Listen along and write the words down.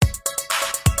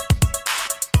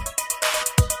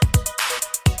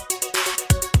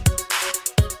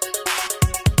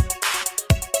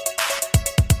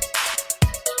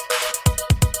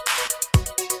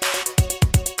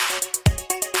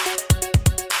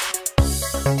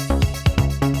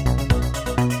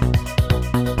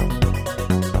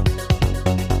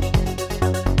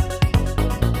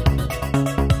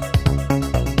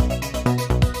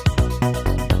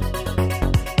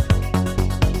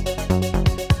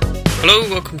Hello,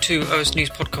 welcome to OSnews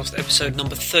Podcast episode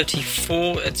number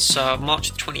 34. It's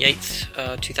March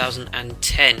 28th,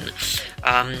 2010.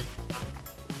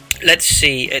 Let's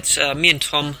see, it's me and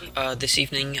Tom this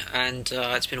evening, and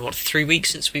it's been, 3 weeks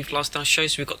since we've last done a show,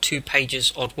 so we've got 2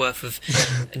 pages odd worth of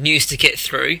news to get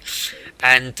through,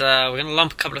 and we're going to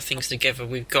lump a couple of things together.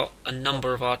 We've got a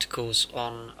number of articles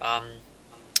on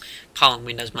Palm,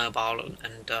 Windows Mobile,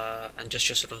 and just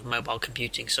your sort of mobile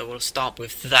computing, so we'll start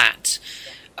with that.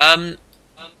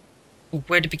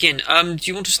 Where to begin? Do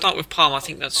you want to start with Palm? I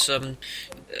think that's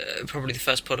probably the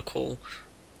first protocol.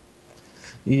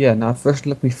 Yeah, now first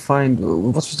let me find,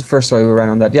 what was the first story we ran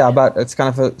on that? Yeah, it's kind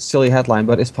of a silly headline,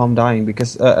 but is Palm dying?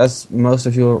 Because as most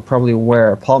of you are probably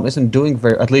aware, Palm isn't doing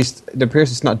at least it appears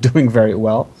it's not doing very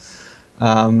well.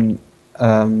 The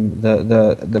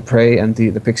Prey and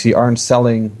the Pixie aren't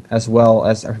selling as well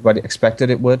as everybody expected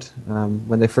it would.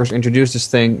 When they first introduced this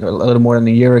thing a little more than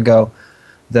a year ago,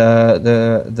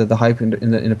 the hype in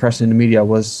the press and in the media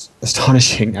was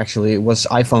astonishing. Actually, it was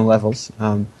iPhone levels.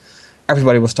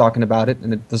 Everybody was talking about it,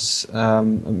 and it was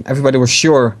everybody was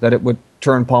sure that it would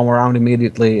turn Palm around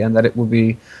immediately, and that it would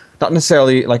be not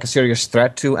necessarily like a serious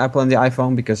threat to Apple and the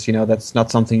iPhone, because that's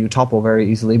not something you topple very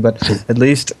easily, but at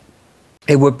least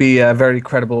it would be a very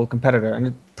credible competitor, and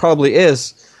it probably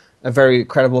is a very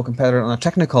credible competitor on a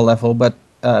technical level. But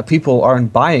people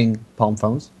aren't buying Palm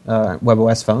phones,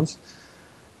 WebOS phones.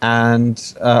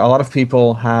 And a lot of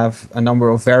people have a number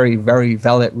of very, very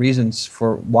valid reasons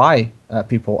for why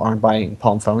people aren't buying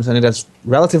Palm phones. And it has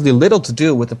relatively little to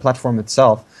do with the platform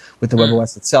itself, with the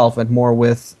WebOS itself, and more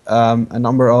with a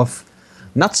number of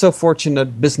not so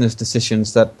fortunate business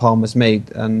decisions that Palm has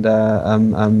made. And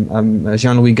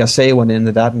Jean-Louis Gasset went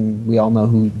into that, and we all know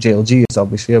who JLG is,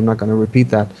 obviously. I'm not going to repeat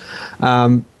that.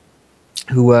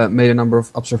 Who made a number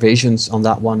of observations on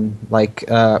that one, like,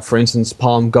 for instance,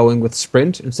 Palm going with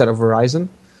Sprint instead of Verizon,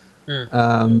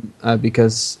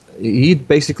 because he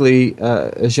basically,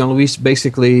 Jean-Louis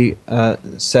basically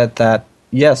said that,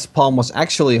 yes, Palm was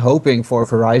actually hoping for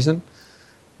Verizon,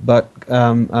 but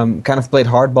kind of played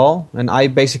hardball, and I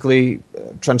basically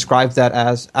transcribed that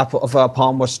as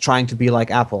Palm was trying to be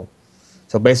like Apple.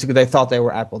 So basically they thought they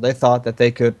were Apple. They thought that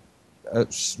they could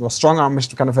strong arm is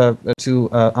kind of a too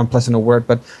unpleasant a word,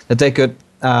 but that they could,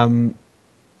 let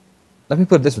me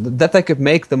put it this way, that they could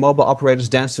make the mobile operators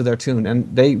dance to their tune,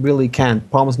 and they really can't.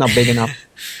 Palm is not big enough,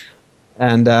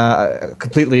 and the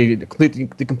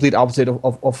complete opposite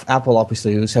of Apple,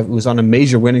 obviously, who's on a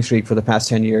major winning streak for the past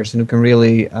 10 years, and who can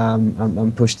really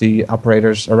push the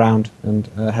operators around and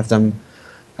have them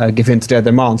give in to their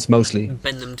demands, mostly.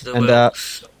 Bend them to the will.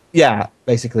 Yeah,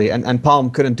 basically, and Palm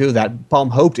couldn't do that. Palm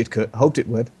hoped it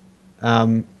would,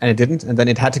 and it didn't. And then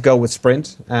it had to go with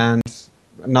Sprint. And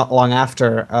not long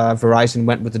after, Verizon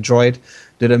went with the Droid,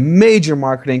 did a major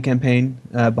marketing campaign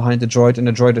behind the Droid, and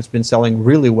the Droid has been selling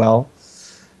really well.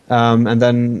 And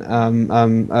then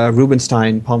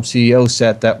Rubenstein, Palm CEO,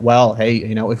 said that, well, hey,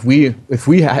 if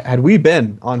we had we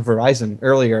been on Verizon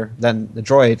earlier than the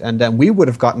Droid, and then we would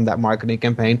have gotten that marketing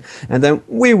campaign, and then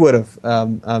we would have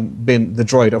been the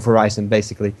Droid of Verizon,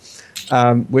 basically,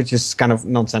 which is kind of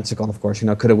nonsensical, of course.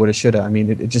 Coulda, woulda, shoulda. I mean,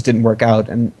 it just didn't work out,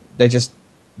 and they just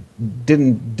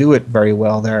didn't do it very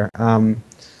well there.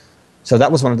 So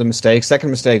that was one of the mistakes. Second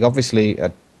mistake, obviously.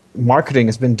 Marketing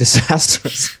has been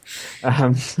disastrous.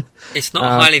 It's not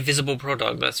a highly visible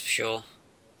product, that's for sure.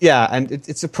 Yeah, and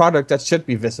it's a product that should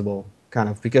be visible, kind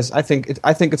of, because I think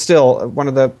it's still one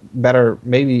of the better,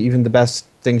 maybe even the best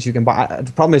things you can buy.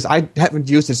 The problem is I haven't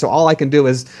used it, so all I can do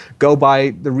is go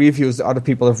by the reviews that other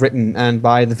people have written and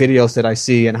by the videos that I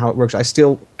see and how it works. I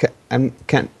still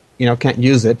can't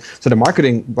use it. So the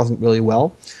marketing wasn't really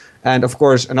well. And of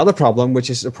course, another problem,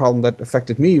 which is a problem that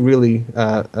affected me really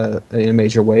in a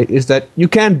major way, is that you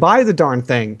can't buy the darn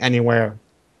thing anywhere.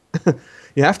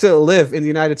 You have to live in the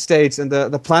United States, and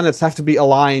the planets have to be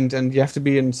aligned, and you have to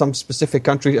be in some specific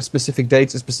country at specific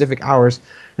dates, at specific hours.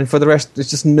 And for the rest, there's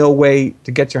just no way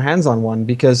to get your hands on one,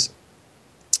 because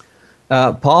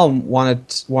Palm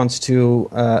wants to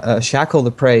shackle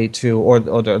the Prey to, or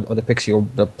the Pixie or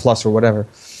the Plus or whatever.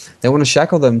 They want to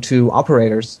shackle them to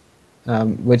operators.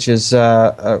 Which is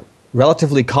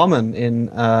relatively common in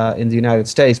the United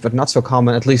States, but not so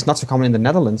common, at least not so common in the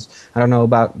Netherlands. I don't know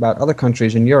about other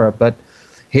countries in Europe, but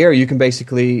here you can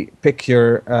basically pick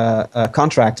your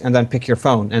contract and then pick your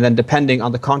phone. And then depending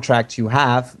on the contract you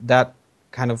have, that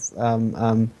kind of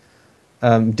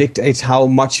dictates how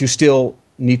much you still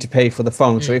need to pay for the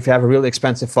phone. So if you have a really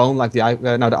expensive phone, like the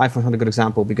iPhone's not a good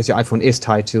example because the iPhone is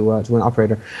tied to an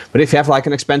operator. But if you have like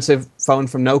an expensive phone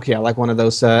from Nokia, like one of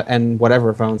those N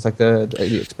whatever phones, like the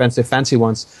expensive fancy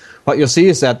ones, what you'll see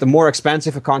is that the more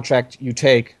expensive a contract you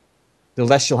take, the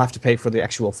less you'll have to pay for the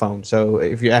actual phone. So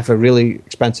if you have a really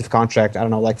expensive contract, I don't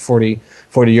know, like 40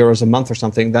 euros a month or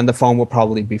something, then the phone will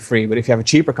probably be free. But if you have a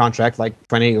cheaper contract, like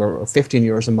 20 or 15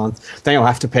 euros a month, then you'll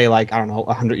have to pay like, I don't know,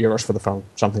 100 euros for the phone,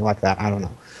 something like that. I don't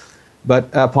know.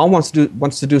 But Palm wants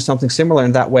to do something similar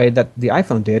in that way that the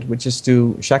iPhone did, which is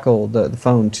to shackle the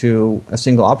phone to a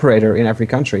single operator in every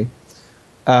country.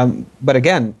 But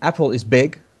again, Apple is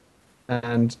big.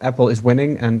 And Apple is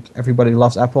winning, and everybody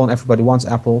loves Apple, and everybody wants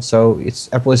Apple. So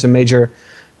Apple is a major,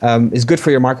 is good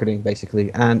for your marketing,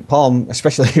 basically. And Palm,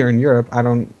 especially here in Europe,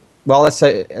 let's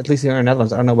say at least here in the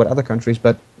Netherlands, I don't know what other countries,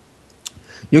 but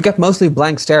you get mostly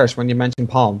blank stares when you mention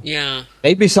Palm. Yeah.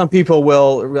 Maybe some people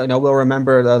will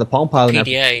remember the Palm Pilot.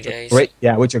 PDA days.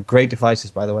 Which are great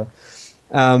devices, by the way.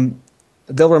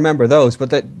 They'll remember those, but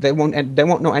they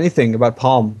won't know anything about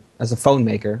Palm as a phone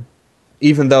maker.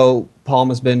 Even though Palm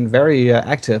has been very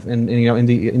active in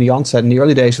the onset, in the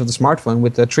early days of the smartphone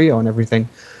with the Trio and everything.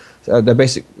 I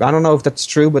don't know if that's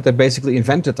true, but they basically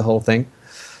invented the whole thing.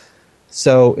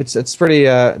 So it's pretty.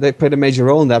 They played a major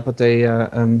role in that, but they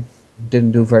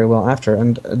didn't do very well after.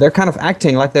 And they're kind of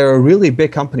acting like they're a really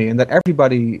big company, and that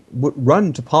everybody would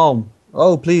run to Palm.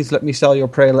 Oh, please let me sell your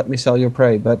prey. Let me sell your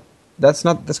prey. But that's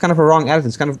kind of a wrong attitude.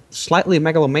 It's kind of slightly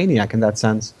megalomaniac in that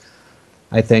sense,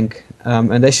 I think,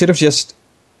 and they should have just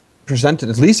presented,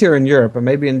 at least here in Europe, or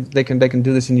maybe they can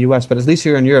do this in the US, but at least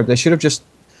here in Europe, they should have just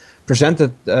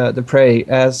presented the Prey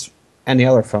as any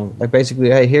other phone. Like basically,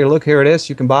 hey, here it is,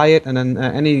 you can buy it, and then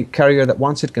any carrier that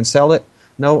wants it can sell it.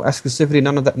 No exclusivity,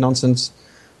 none of that nonsense.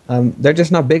 They're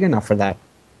just not big enough for that.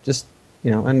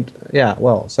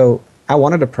 So I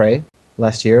wanted a Prey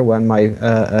last year when my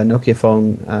Nokia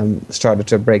phone started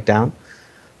to break down.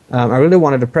 I really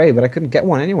wanted a Prey, but I couldn't get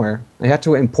one anywhere. I had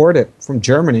to import it from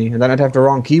Germany, and then I'd have the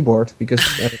wrong keyboard because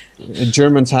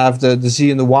Germans have the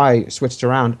Z and the Y switched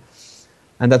around,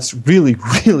 and that's really,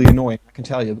 really annoying. I can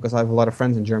tell you because I have a lot of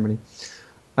friends in Germany.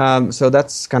 So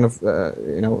that's kind of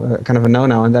kind of a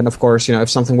no-no. And then of course, if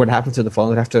something were to happen to the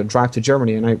phone, I'd have to drive to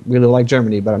Germany, and I really like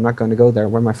Germany, but I'm not going to go there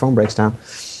where my phone breaks down.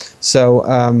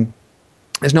 So.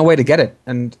 There's no way to get it,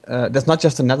 and that's not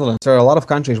just the Netherlands. There are a lot of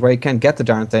countries where you can't get the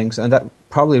darn things, and that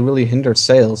probably really hindered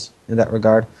sales in that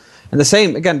regard. And the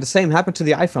same happened to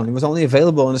the iPhone. It was only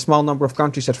available in a small number of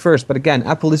countries at first, but again,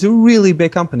 Apple is a really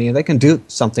big company, and they can do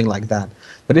something like that.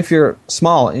 But if you're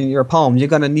small in your Palm, you're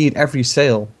going to need every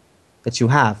sale that you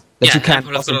have. That you can't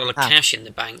Apple have got a lot of cash in the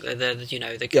bank.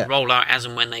 They can roll out as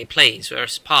and when they please,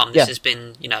 whereas Palm, this has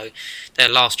been, their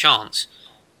last chance.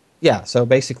 Yeah, so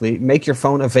basically, make your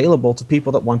phone available to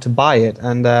people that want to buy it,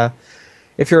 and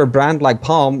if you're a brand like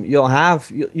Palm, you'll have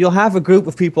a group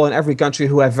of people in every country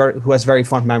who has very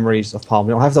fond memories of Palm.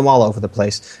 You'll have them all over the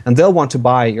place, and they'll want to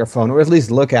buy your phone or at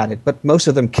least look at it. But most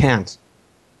of them can't.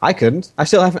 I couldn't. I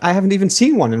haven't even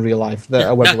seen one in real life. The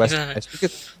WebOS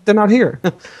because they're not here.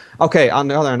 Okay, on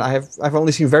the other hand, I've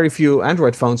only seen very few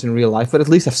Android phones in real life, but at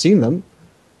least I've seen them.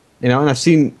 And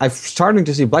I'm starting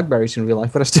to see Blackberries in real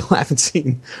life, but I still haven't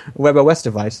seen WebOS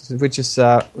devices, which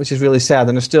is really sad.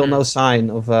 And there's still no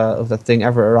sign of that thing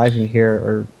ever arriving here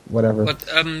or whatever. But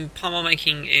Palm are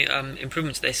making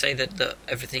improvements. They say that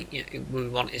everything we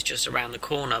want is just around the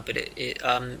corner. But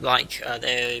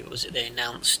they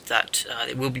announced that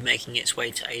it will be making its way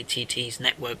to ATT's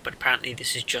network. But apparently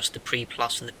this is just the Pre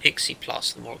Plus and the Pixie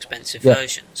Plus, the more expensive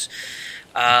versions.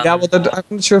 I'm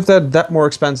not sure if they're that more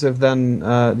expensive than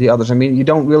the others. I mean, you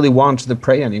don't really want the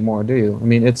Prey anymore, do you? I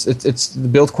mean, it's the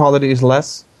build quality is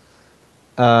less.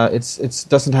 It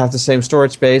doesn't have the same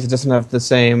storage space. It doesn't have the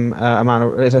same amount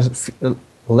of. It has a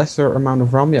lesser amount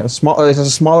of ROM. Yeah, it has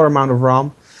a smaller amount of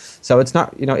ROM. So it's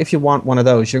not. If you want one of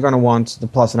those, you're going to want the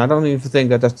Plus, and I don't even think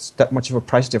that's that much of a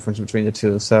price difference between the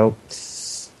two. So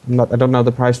I don't know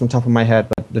the price from the top of my head,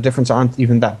 but the difference aren't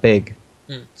even that big.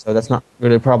 So that's not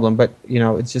really a problem, but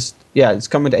it's just it's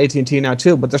coming to AT&T now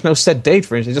too. But there's no set date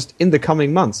for it; it's just in the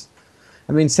coming months.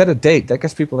 I mean, set a date that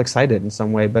gets people excited in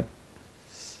some way, but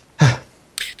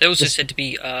they're also said to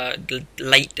be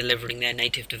late delivering their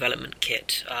native development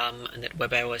kit, and that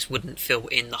WebOS wouldn't fill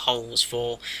in the holes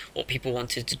for what people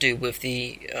wanted to do with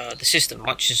the system,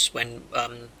 much as when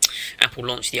Apple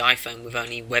launched the iPhone with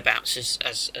only web apps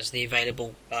as the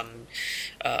available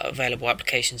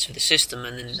applications for the system,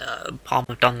 and then Palm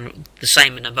have done the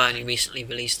same and have only recently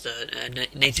released the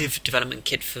native development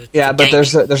kit for but gaming.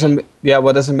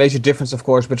 there's a major difference, of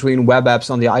course, between web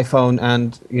apps on the iPhone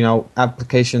and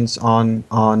applications on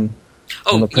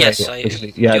Oh, Prey, yes, I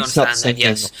do understand that,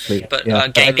 yes. But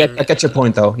gaming... I get your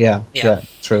point, though, yeah,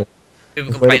 true.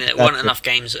 People complain that there weren't enough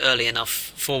games early enough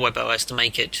for WebOS to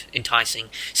make it enticing,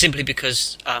 simply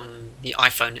because the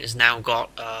iPhone has now got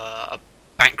a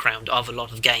background of a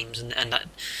lot of games, and that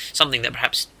something that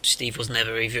perhaps Steve was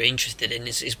never even interested in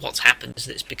is what's happened is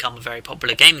that it's become a very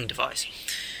popular gaming device.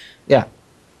 Yeah.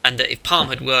 And that if Palm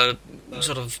were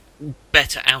sort of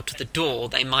better out of the door,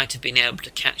 they might have been able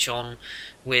to catch on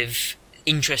with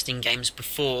interesting games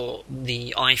before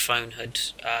the iPhone had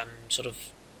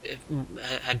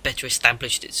had better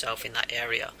established itself in that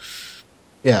area.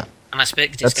 Yeah. And I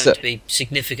expect it's going to be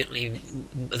significantly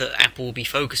that Apple will be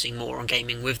focusing more on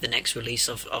gaming with the next release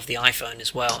of the iPhone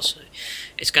as well. So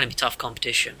it's going to be tough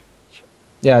competition.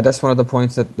 Yeah, that's one of the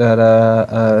points that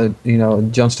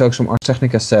John Stokes from Ars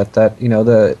Technica said, that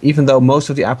even though most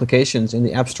of the applications in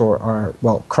the App Store are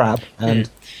crap, and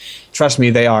trust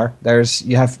me, they are.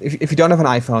 If you don't have an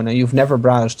iPhone and you've never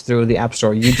browsed through the App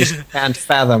Store, you just can't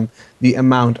fathom the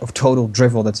amount of total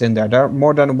drivel that's in there. There are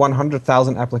more than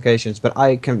 100,000 applications, but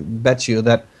I can bet you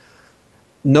that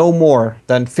no more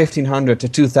than 1,500 to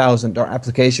 2,000 are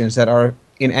applications that are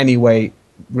in any way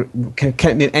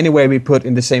can in any way be put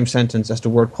in the same sentence as the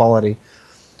word quality.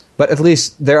 But at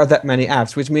least there are that many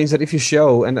apps, which means that if you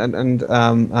show, and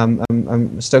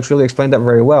Stokes really explained that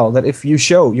very well, that if you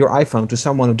show your iPhone to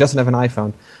someone who doesn't have an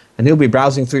iPhone, and he'll be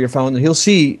browsing through your phone, and he'll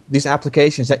see these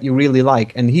applications that you really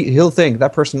like, and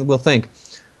that person will think,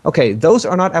 okay, those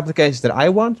are not applications that I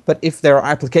want, but if there are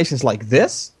applications like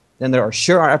this, then there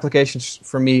are applications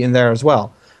for me in there as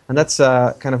well. And that's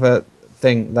kind of a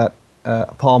thing that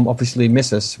Palm obviously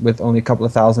misses, with only a couple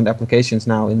of thousand applications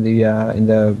now in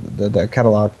the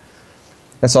catalog.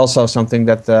 That's also something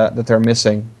that they're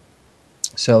missing.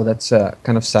 So that's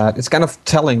kind of sad. It's kind of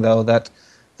telling, though, that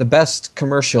the best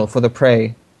commercial for the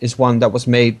Prey is one that was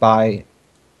made by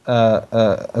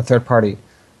a third party.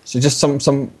 So just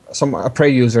a Prey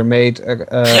user made a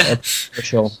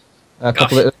commercial a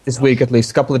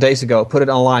couple of days ago, put it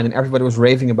online, and everybody was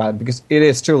raving about it, because it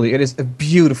is a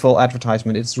beautiful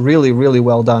advertisement. It's really, really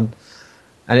well done,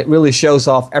 and it really shows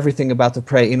off everything about the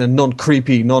Prey in a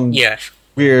non-creepy,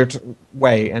 weird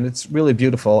way, and it's really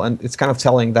beautiful, and it's kind of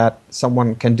telling that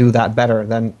someone can do that better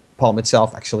than Palm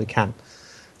itself actually can.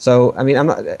 So, I mean,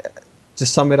 to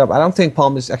sum it up, I don't think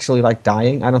Palm is actually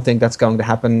dying. I don't think that's going to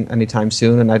happen anytime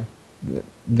soon, and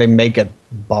they may get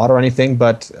bought or anything,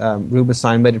 but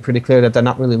Rubenstein made it pretty clear that they're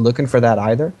not really looking for that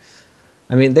either.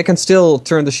 I mean, they can still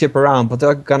turn the ship around, but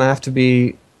they're going to have to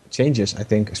be changes, I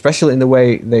think, especially in the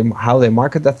way how they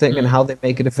market that thing and how they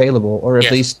make it available, or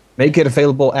at least make it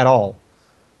available at all,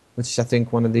 which is, I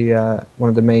think, one of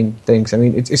the main things. I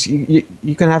mean, it's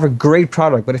you can have a great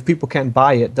product, but if people can't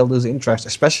buy it, they'll lose interest,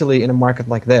 especially in a market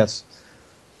like this.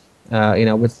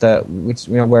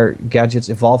 Where gadgets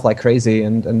evolve like crazy,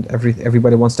 and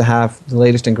everybody wants to have the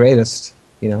latest and greatest,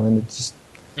 and it's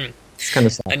kind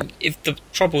of sad. And if the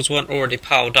troubles weren't already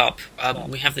piled up,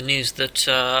 we have the news that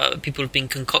people have been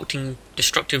concocting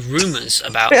destructive rumours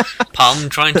about Palm,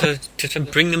 trying to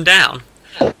bring them down.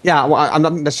 Yeah, well, I'm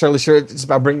not necessarily sure it's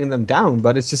about bringing them down,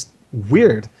 but it's just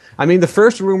weird. I mean, the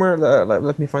first rumor,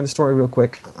 let me find the story real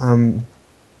quick.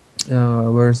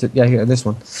 Where is it? Yeah, here, this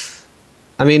one.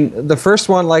 I mean, the first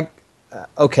one,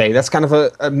 okay, that's kind of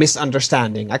a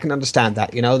misunderstanding. I can understand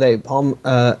that.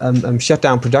 They shut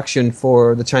down production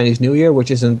for the Chinese New Year, which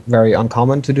isn't very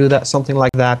uncommon to do that, something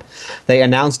like that. They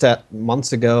announced that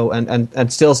months ago,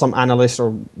 and still some analysts or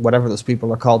whatever those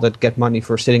people are called that get money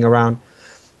for sitting around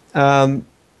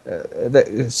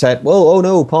they said, well, oh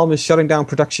no, Palm is shutting down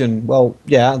production. Well,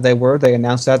 yeah, they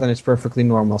announced that, and it's perfectly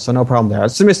normal, so no problem there.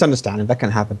 It's a misunderstanding, that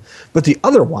can happen. But the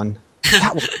other one,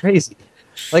 that was crazy.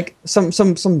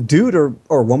 Some dude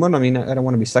or woman, I mean, I don't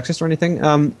want to be sexist or anything,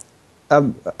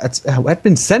 had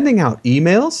been sending out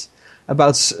emails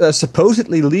about a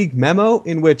supposedly leaked memo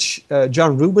in which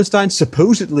John Rubenstein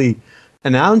supposedly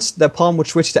announced that Palm would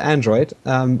switch to Android,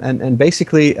 and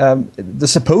basically the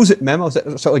supposed memo.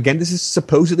 So again, this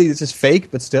is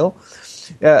fake, but still,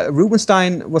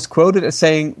 Rubenstein was quoted as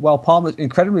saying, "While Palm is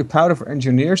incredibly proud of our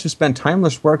engineers who spend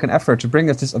timeless work and effort to bring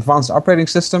us this advanced operating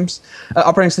system,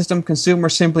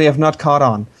 consumers simply have not caught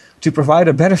on. To provide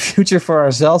a better future for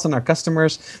ourselves and our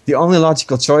customers, the only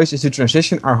logical choice is to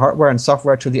transition our hardware and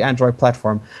software to the Android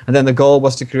platform." And then the goal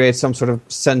was to create some sort of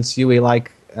Sense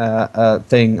UI-like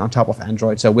thing on top of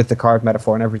Android, so with the card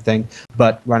metaphor and everything,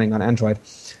 but running on Android.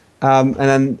 And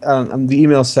then the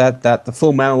email said that the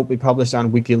full memo will be published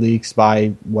on WikiLeaks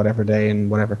by whatever day and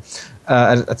whatever,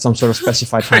 at some sort of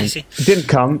specified time. It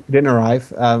didn't arrive.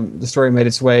 The story made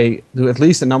its way to at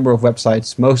least a number of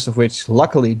websites, most of which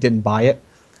luckily didn't buy it.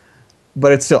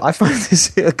 but it's still, I find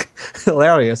this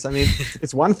hilarious. I mean,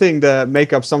 it's one thing to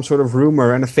make up some sort of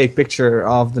rumor and a fake picture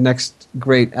of the next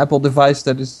great Apple device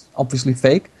that is obviously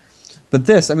fake. But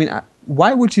this, I mean,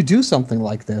 why would you do something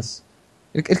like this?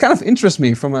 It kind of interests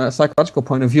me from a psychological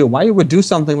point of view. Why you would do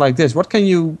something like this? What can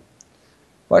you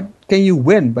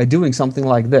win by doing something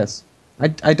like this?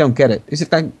 I don't get it. Is it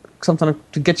like something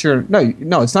to get your...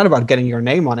 No, it's not about getting your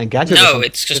name on Engadget. No,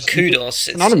 it's just kudos.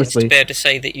 It's to be able to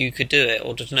say that you could do it,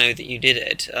 or to know that you did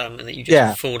it, and that you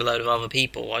just fooled a load of other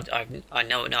people. I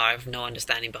know, I have no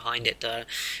understanding behind it,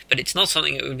 but it's not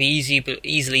something that would be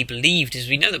easily believed, as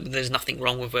we know that there's nothing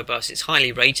wrong with WebOS. It's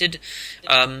highly rated.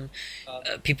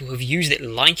 People who've used it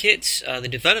like it. The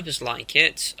developers like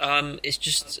it. It's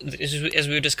just, as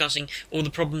we were discussing, all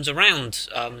the problems around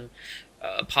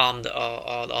Palm that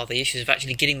are the issues of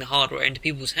actually getting the hardware into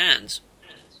people's hands.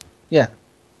 Yeah.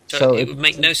 So it would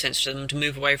make no sense to them to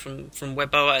move away from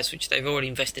WebOS, which they've already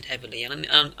invested heavily in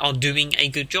and are doing a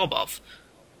good job of.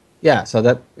 Yeah, so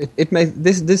that it made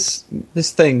this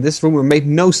rumor made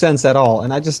no sense at all,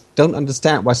 and I just don't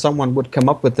understand why someone would come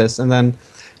up with this and then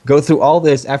go through all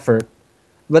this effort.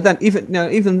 But then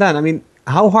even then, I mean,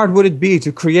 how hard would it be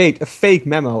to create a fake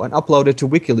memo and upload it to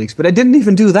WikiLeaks? But I didn't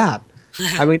even do that.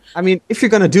 I mean, if you're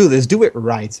gonna do this, do it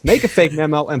right. Make a fake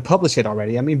memo and publish it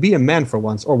already. I mean, be a man for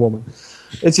once, or woman.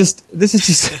 This is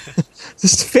just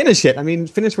just finish it. I mean,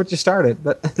 finish what you started.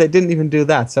 But they didn't even do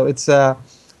that, so it's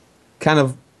kind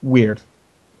of weird.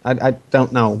 I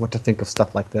don't know what to think of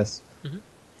stuff like this. Mm-hmm.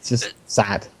 It's just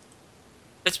sad.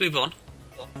 Let's move on.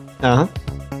 Uh huh.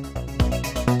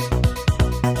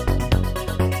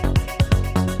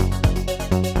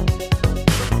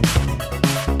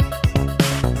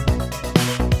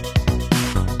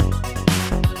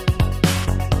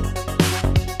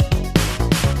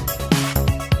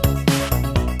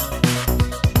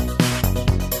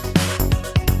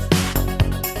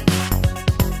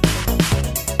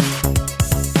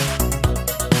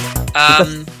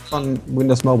 On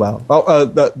Windows Mobile.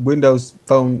 The Windows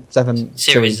Phone 7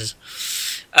 series.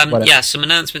 Some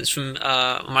announcements from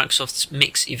Microsoft's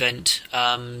Mix event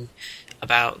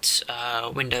about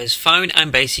Windows Phone,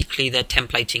 and basically they're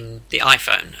templating the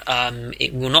iPhone.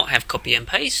 It will not have copy and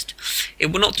paste.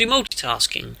 It will not do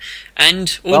multitasking,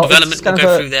 and all development will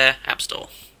go through their App Store.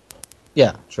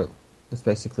 Yeah, true. That's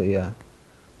basically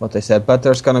what they said. But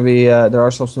there's going to be there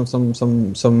are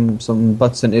some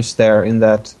buts and ifs there in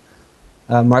that.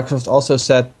 Microsoft also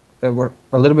said they were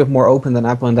a little bit more open than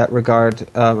Apple in that regard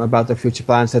about their future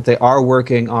plans, that they are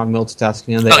working on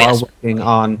multitasking and they are working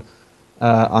on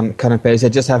cut and paste. They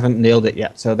just haven't nailed it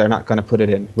yet, so they're not going to put it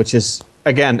in, which is,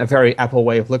 again, a very Apple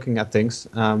way of looking at things,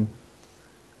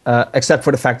 except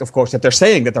for the fact, of course, that they're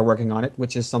saying that they're working on it,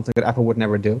 which is something that Apple would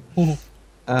never do. Mm-hmm.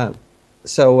 I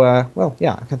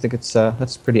think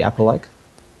that's pretty Apple-like.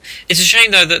 It's a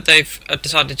shame, though, that they've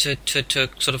decided to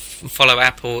sort of follow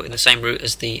Apple in the same route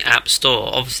as the App Store.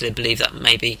 Obviously, they believe that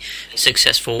may be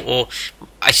successful, or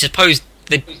I suppose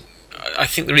I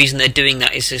think the reason they're doing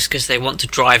that is just because they want to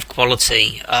drive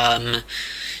quality.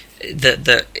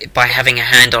 That by having a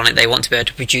hand on it, they want to be able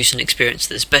to produce an experience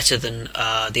that's better than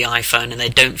the iPhone, and they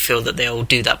don't feel that they'll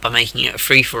do that by making it a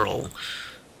free-for-all.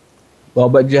 Well,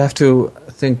 but you have to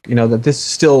think, that this is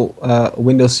still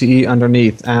Windows CE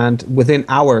underneath, and within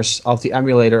hours of the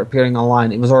emulator appearing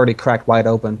online, it was already cracked wide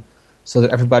open, so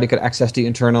that everybody could access the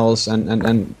internals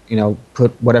and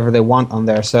put whatever they want on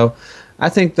there. So, I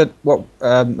think that what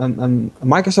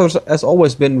Microsoft has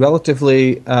always been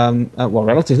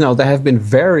they have been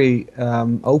very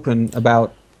open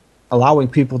about allowing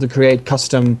people to create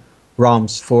custom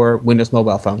ROMs for Windows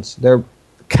mobile phones. There are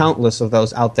countless of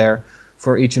those out there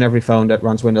for each and every phone that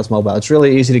runs Windows Mobile. It's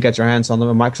really easy to get your hands on them,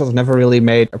 and Microsoft never really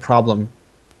made a problem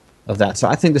of that. So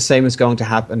I think the same is going to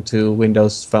happen to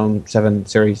Windows Phone 7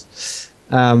 series.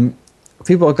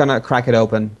 People are going to crack it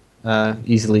open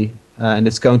easily, and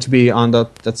it's going to be on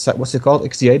what's it called?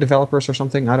 XDA developers or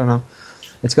something? I don't know.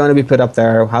 It's going to be put up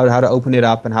there, how to open it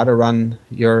up and how to run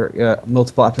your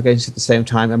multiple applications at the same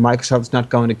time, and Microsoft's not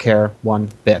going to care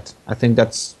one bit. I think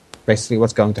that's basically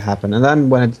what's going to happen. And then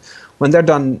when they're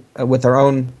done with their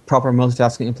own proper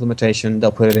multitasking implementation,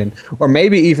 they'll put it in. Or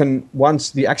maybe even once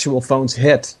the actual phones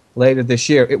hit later this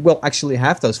year, it will actually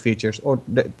have those features. Or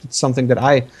it's something that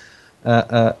I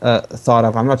thought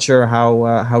of. I'm not sure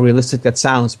how realistic that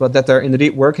sounds, but that they're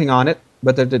indeed working on it.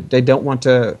 But they don't want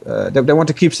to. They want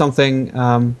to keep something.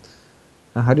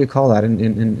 How do you call that in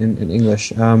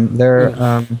English?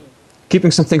 They're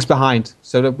keeping some things behind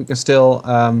so that we can still.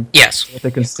 Yes. They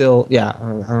can still. Yeah. I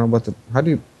don't know how do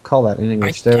you call that in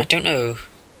English? I don't know.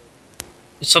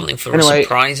 It's something for a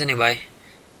surprise, anyway.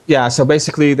 Yeah, so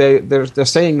basically they're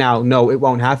saying now, no, it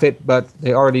won't have it, but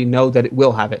they already know that it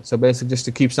will have it. So basically just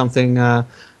to keep something,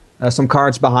 some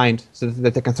cards behind so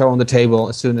that they can throw on the table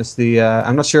as soon as the...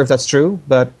 I'm not sure if that's true,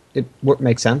 but it would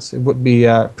make sense. It would be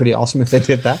pretty awesome if they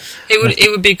did that.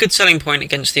 It would be a good selling point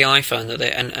against the iPhone, that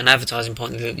an advertising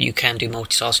point that you can do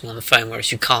multitasking on the phone,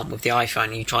 whereas you can't with the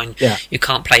iPhone. You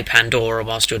can't play Pandora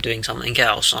whilst you're doing something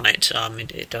else on it.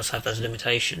 It does have those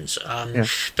limitations. But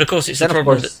of course, it's the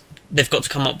problem that they've got to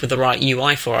come up with the right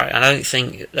UI for it. And I don't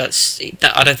think that's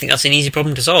an easy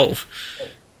problem to solve.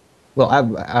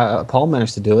 Well, Paul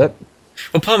managed to do it.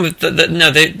 Well, Palm have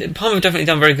definitely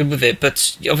done very good with it,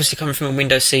 but obviously coming from a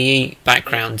Windows CE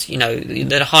background,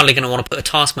 they're hardly going to want to put a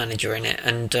task manager in it.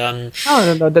 And no,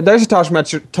 there's a task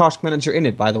manager in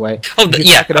it, by the way. Oh,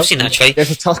 yeah, I've seen that actually.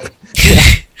 There's a task.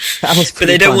 But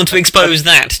they don't want to expose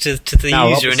that to the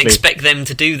user and expect them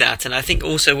to do that. And I think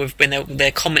also when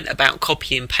their comment about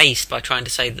copy and paste by trying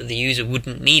to say that the user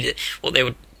wouldn't need it, what they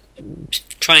were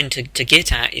trying to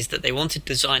get at is that they wanted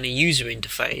to design a user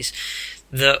interface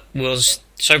that was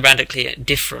so radically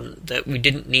different that we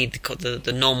didn't need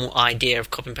the normal idea of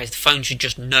copy and paste. The phone should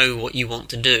just know what you want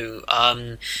to do.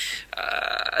 The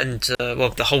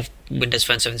whole Windows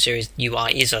Phone 7 series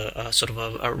UI is a sort of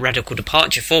a radical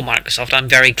departure for Microsoft. I'm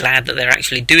very glad that they're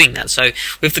actually doing that. So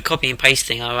with the copy and paste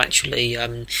thing,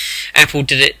 Apple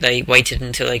did it. They waited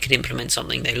until they could implement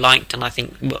something they liked, and I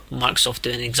think Microsoft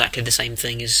doing exactly the same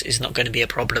thing is not going to be a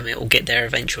problem. It will get there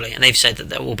eventually, and they've said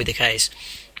that will be the case.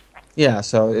 Yeah,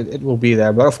 so it will be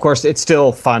there, but of course it's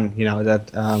still fun, that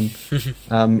back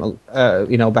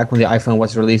when the iPhone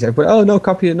was released, everybody, there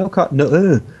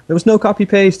was no copy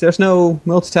paste, there's no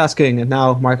multitasking, and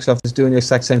now Microsoft is doing the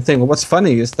exact same thing. But what's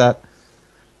funny is that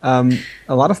a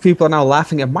lot of people are now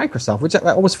laughing at Microsoft, which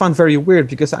I always found very weird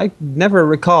because I never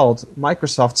recalled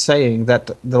Microsoft saying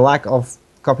that the lack of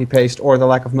copy paste or the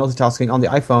lack of multitasking on the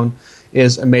iPhone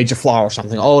is a major flaw or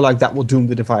something. That will doom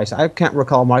the device. I can't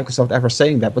recall Microsoft ever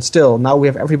saying that, but still, now we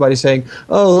have everybody saying,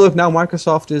 "Oh, look, now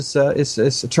Microsoft is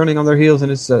turning on their heels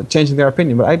and is changing their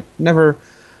opinion." But I never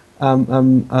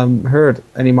heard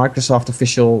any Microsoft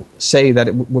official say that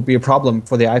it would be a problem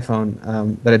for the iPhone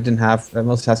that it didn't have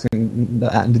multitasking and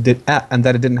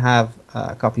that it didn't have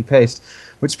copy paste.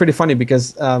 Which is pretty funny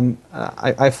because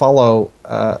I follow.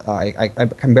 I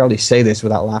can barely say this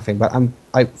without laughing, but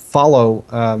I follow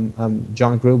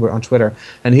John Gruber on Twitter,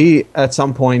 and he at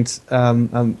some point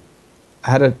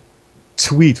had a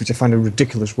tweet, which I find a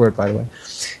ridiculous word, by the way.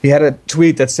 He had a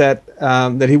tweet that said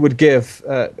that he would give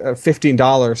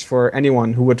 $15 for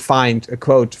anyone who would find a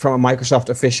quote from a Microsoft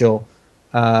official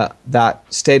that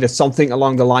stated something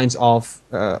along the lines of,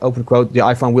 open quote, "the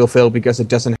iPhone will fail because it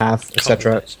doesn't have,"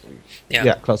 etc.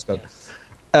 Yeah, close quote.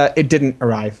 It didn't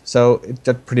arrive, so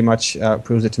that pretty much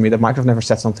proves it to me that Microsoft never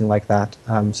said something like that.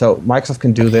 So Microsoft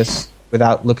can do this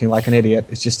without looking like an idiot.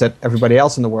 It's just that everybody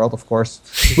else in the world, of course,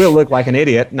 will look like an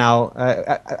idiot. Now,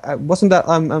 wasn't that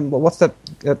what's that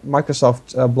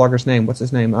Microsoft blogger's name? What's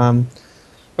his name?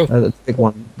 The big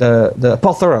one, the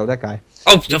Paul Theora, that guy.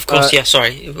 Oh, of course, yeah.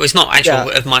 Sorry, it's not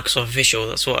actual Microsoft official.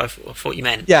 That's what I thought you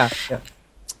meant. Yeah.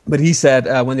 But he said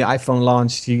when the iPhone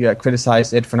launched, he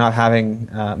criticized it for not having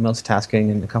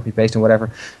multitasking and copy-paste and whatever.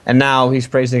 And now he's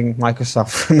praising Microsoft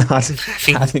for not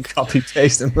having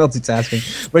copy-paste and multitasking,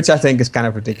 which I think is kind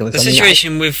of ridiculous. The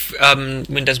situation with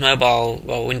Windows Mobile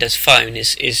or Windows Phone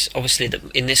is obviously that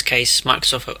in this case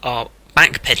Microsoft are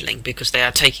backpedaling because they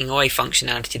are taking away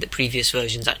functionality that previous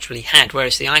versions actually had,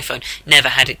 whereas the iPhone never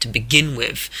had it to begin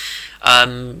with.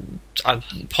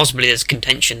 Possibly there's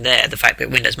contention there, the fact that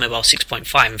Windows Mobile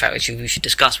 6.5, in fact actually we should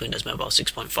discuss Windows Mobile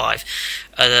 6.5,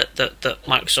 that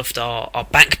Microsoft are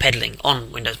backpedaling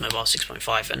on Windows Mobile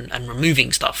 6.5 and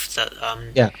removing stuff that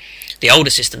the older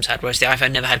systems had, whereas the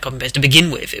iPhone never had copy and paste to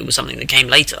begin with. It was something that came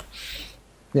later.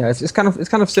 Yeah, it's kind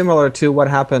of similar to what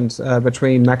happened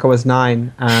between macOS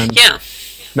 9 and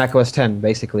macOS 10,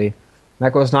 basically.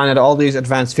 macOS 9 had all these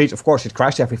advanced features. Of course, it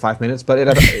crashed every 5 minutes, but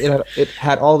it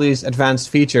had all these advanced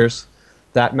features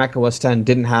that macOS 10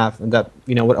 didn't have, and that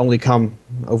would only come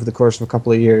over the course of a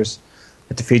couple of years.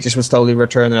 That the features would slowly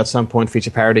return, and at some point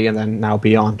feature parity, and then now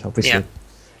beyond, obviously. Yeah.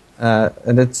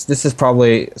 And this is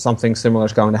probably something similar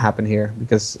is going to happen here,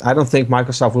 because I don't think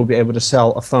Microsoft will be able to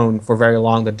sell a phone for very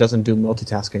long that doesn't do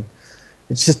multitasking.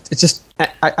 I just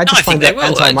find that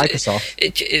anti-Microsoft.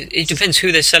 It depends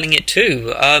who they're selling it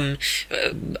to.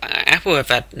 Apple have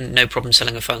had no problem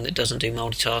selling a phone that doesn't do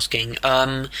multitasking.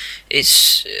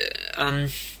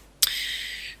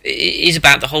 It is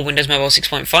about the whole Windows Mobile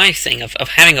 6.5 thing of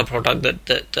having a product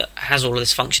that has all of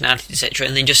this functionality, etc.,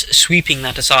 and then just sweeping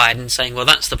that aside and saying, well,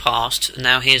 that's the past, and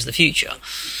now here's the future.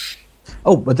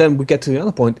 Oh, but then we get to the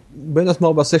other point. Windows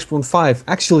Mobile 6.5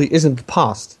 actually isn't the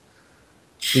past.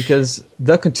 Because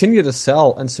they'll continue to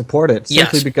sell and support it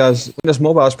simply because Windows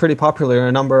Mobile is pretty popular in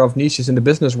a number of niches in the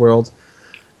business world.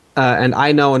 And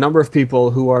I know a number of people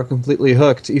who are completely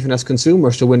hooked, even as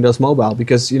consumers, to Windows Mobile.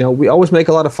 Because, we always make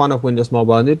a lot of fun of Windows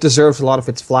Mobile, and it deserves a lot of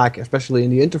its flack, especially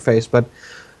in the interface. But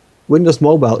Windows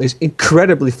Mobile is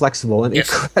incredibly flexible and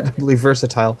incredibly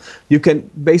versatile. You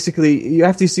can basically, you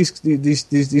have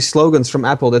these slogans from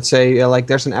Apple that say,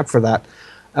 there's an app for that.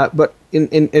 But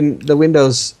in the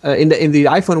Windows, in the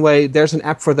iPhone way, there's an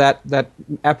app for that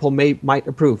Apple might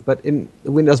approve. But in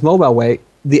the Windows Mobile way,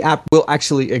 the app will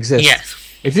actually exist. Yes.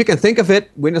 If you can think of it,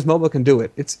 Windows Mobile can do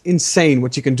it. It's insane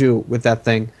what you can do with that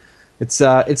thing.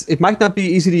 It might not be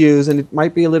easy to use, and it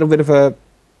might be a little bit of a.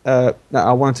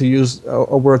 I wanted to use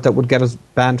a word that would get us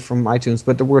banned from iTunes,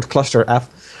 but the word cluster F.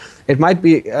 It might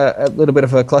be a little bit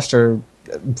of a cluster,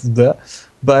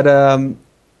 but.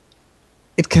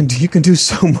 You can do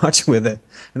so much with it,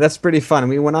 and that's pretty fun. I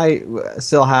mean, when I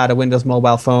still had a Windows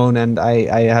Mobile phone and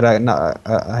I had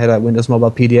a Windows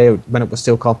Mobile PDA when it was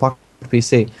still called Pocket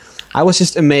PC, I was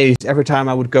just amazed every time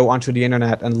I would go onto the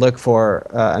internet and look for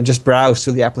and just browse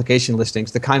through the application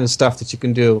listings, the kind of stuff that you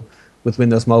can do with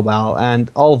Windows Mobile, and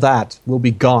all that will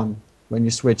be gone when you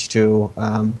switch to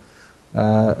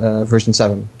version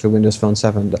 7, to Windows Phone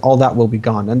 7. All that will be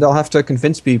gone, and they'll have to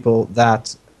convince people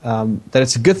that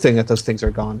it's a good thing that those things are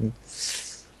gone.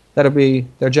 That'll be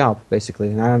their job, basically.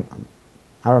 And I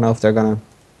don't know if they're going to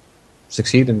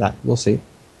succeed in that. We'll see.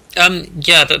 Let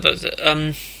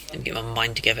me get my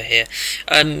mind together here.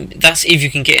 That's if you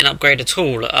can get an upgrade at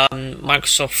all.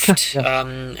 Microsoft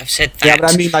have said that. Yeah,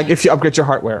 but I mean, if you upgrade your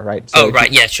hardware, right? So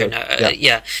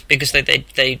because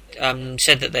they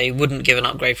said that they wouldn't give an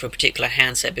upgrade for a particular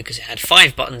handset because it had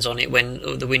 5 buttons on it when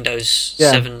the Windows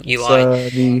 7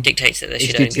 UI dictates that there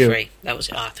should only be 3. That was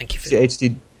it. Thank you for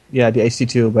that. The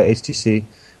HD2 by HTC,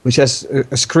 which has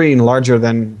a screen larger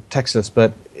than Texas,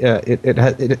 but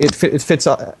it fits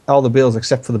all the bills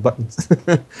except for the buttons,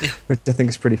 which I think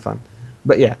is pretty fun.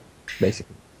 But yeah,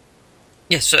 basically.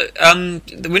 Yeah, so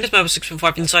the Windows Mobile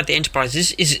 6.5 inside the enterprise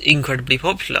is incredibly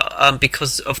popular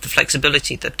because of the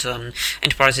flexibility that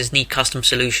enterprises need custom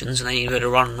solutions and they need to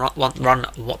run what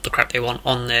the crap they want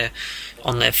on their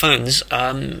phones,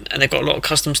 and they've got a lot of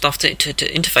custom stuff to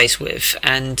interface with.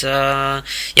 And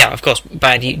of course,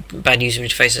 bad user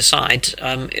interface aside,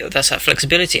 that's that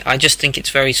flexibility. I just think it's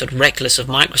very sort of reckless of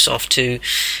Microsoft to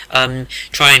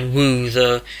try and woo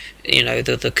the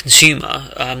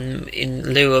consumer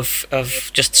in lieu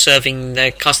of just serving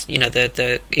their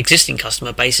their existing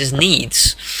customer base's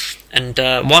needs. And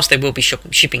whilst they will be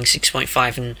shipping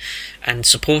 6.5 and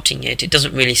supporting it, it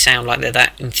doesn't really sound like they're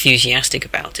that enthusiastic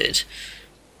about it.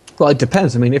 Well, it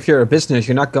depends. I mean, if you're a business,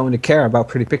 you're not going to care about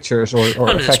pretty pictures or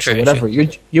effects or whatever.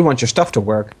 You want your stuff to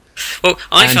work. Well,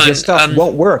 and your stuff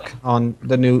won't work on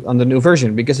the new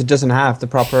version because it doesn't have the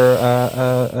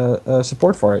proper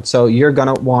support for it. So you're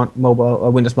gonna want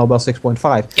Windows Mobile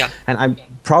 6.5. Yeah. And I'm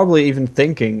probably even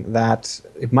thinking that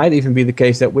it might even be the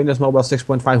case that Windows Mobile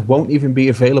 6.5 won't even be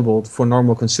available for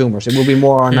normal consumers. It will be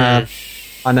more on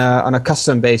a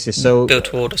custom basis. So built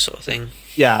to order sort of thing.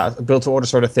 Yeah, built to order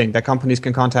sort of thing that companies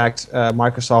can contact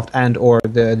Microsoft and or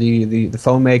the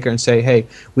phone maker and say, hey,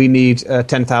 we need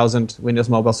 10,000 Windows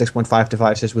Mobile 6.5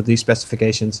 devices with these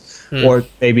specifications, or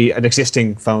maybe an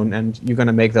existing phone, and you're going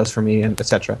to make those for me, and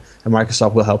etc. And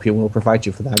Microsoft will help you and will provide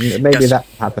you for that. Maybe that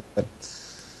will happen, but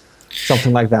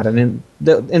something like that. And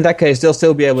in that case, they'll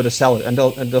still be able to sell it, and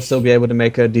they'll still be able to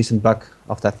make a decent buck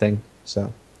off that thing.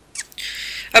 So.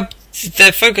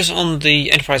 Their focus on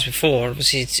the enterprise before,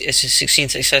 obviously, it's a 16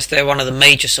 success. They're one of the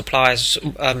major suppliers,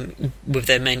 with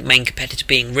their main competitor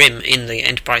being RIM in the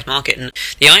enterprise market. And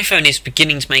the iPhone is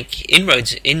beginning to make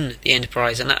inroads in the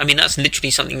enterprise. And I mean, that's literally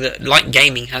something that, like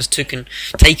gaming, has taken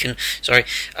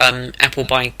Apple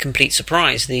by complete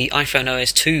surprise. The iPhone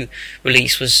OS 2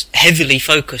 release was heavily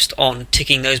focused on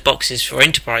ticking those boxes for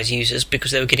enterprise users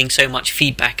because they were getting so much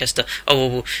feedback as to,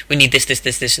 we need this,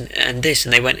 and this.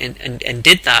 And they went and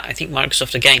did that. I think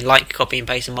Microsoft, again, like copy and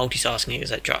paste and multitasking,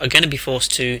 etc., are going to be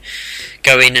forced to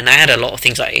go in and add a lot of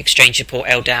things like Exchange support,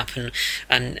 LDAP,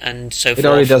 and so forth. It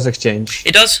already does Exchange.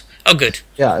 It does? Oh, good.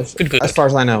 Yeah, good. As far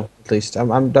as I know, at least.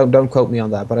 Don't quote me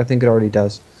on that, but I think it already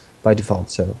does by default.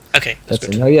 So okay, that's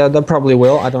good. Yeah, that probably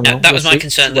will. I don't know. That was my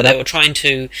concern, that they were trying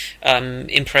to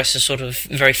impress a sort of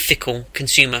very fickle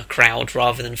consumer crowd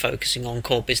rather than focusing on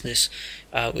core business,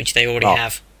 which they already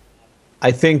have.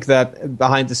 I think that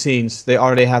behind the scenes, they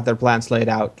already have their plans laid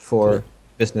out for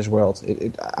business world.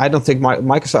 I don't think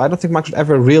Microsoft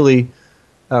ever really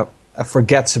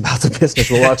forgets about the business,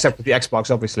 well, except with the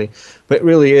Xbox, obviously. But it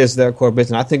really is their core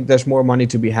business. I think there's more money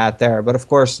to be had there. But of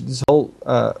course, this whole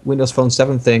Windows Phone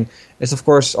 7 thing is, of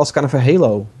course, also kind of a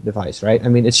halo device, right? I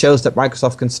mean, it shows that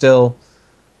Microsoft can still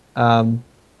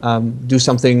do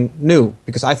something new,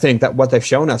 because I think that what they've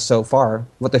showed us so far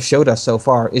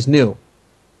is new.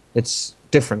 It's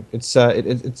different.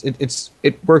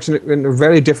 It works in a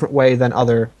very different way than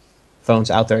other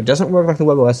phones out there. It doesn't work like the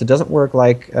WebOS. It doesn't work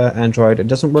like Android. It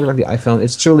doesn't work like the iPhone.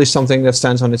 It's truly something that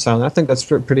stands on its own. I think that's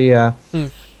pretty. I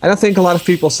don't think a lot of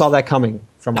people saw that coming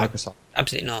from Microsoft.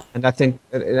 Absolutely not. And I think,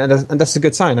 and that's a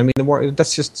good sign. I mean,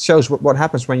 that just shows what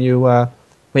happens when you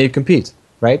compete,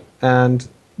 right? And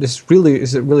this really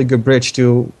is a really good bridge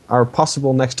to our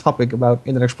possible next topic about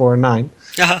Internet Explorer 9.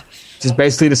 Which is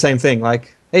basically the same thing.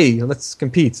 Like, hey, let's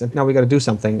compete, and now we got to do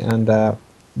something. And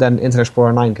then Internet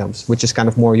Explorer 9 comes, which is kind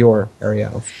of more your area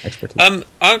of expertise.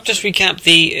 I'll just recap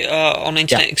the on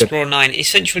Internet Explorer 9.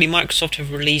 Essentially, Microsoft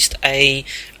have released a.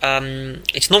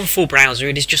 It's not a full browser.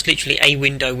 It is just literally a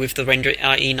window with the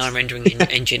E9 rendering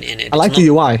engine in it. I like the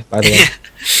UI, by the way.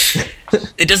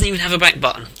 It doesn't even have a back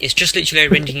button. It's just literally a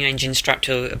rendering engine strapped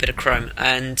to a bit of Chrome,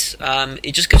 and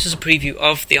it just gives us a preview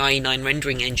of the IE9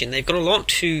 rendering engine. They've got a lot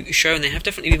to show, and they have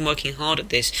definitely been working hard at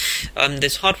this.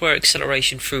 There's hardware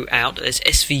acceleration throughout. There's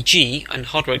SVG and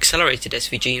hardware accelerated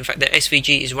SVG. In fact, the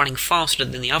SVG is running faster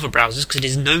than the other browsers because it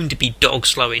is known to be dog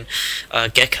slow in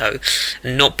Gecko,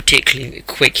 and not particularly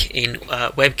quick in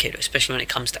WebKit, especially when it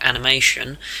comes to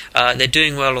animation. They're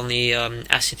doing well on the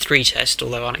ACID 3 test,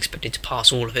 although unexpected to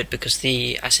pass all of it because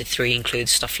the ACID 3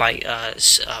 includes stuff like I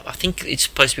think it's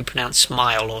supposed to be pronounced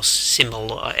Smile or Simil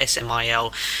or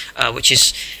SMIL, which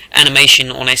is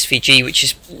animation on SVG, which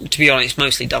is, to be honest,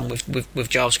 mostly done with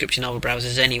JavaScript in other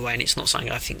browsers anyway, and it's not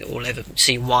something I think that we'll ever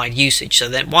see wide usage. So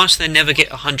then, whilst they never get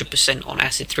 100% on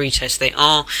ACID 3 tests, they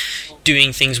are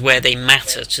doing things where they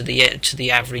matter to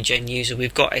the average end user.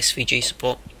 We've got SVG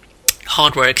support,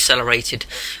 hardware accelerated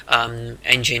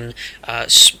engine,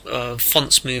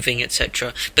 font smoothing,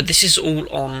 etc. But this is all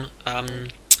on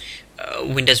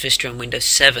Windows Vista and Windows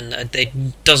 7.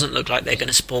 It doesn't look like they're going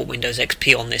to support Windows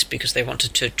XP on this because they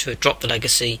wanted to drop the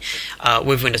legacy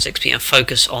with Windows XP and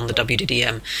focus on the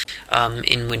WDDM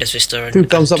in Windows Vista. Two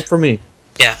thumbs up for me.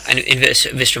 Yeah, and in Vista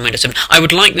and Windows 7. I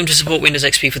would like them to support Windows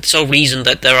XP for the sole reason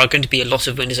that there are going to be a lot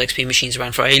of Windows XP machines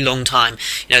around for a long time.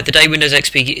 You know, the day Windows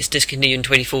XP is discontinued in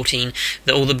 2014,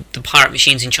 all the pirate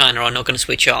machines in China are not going to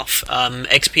switch off.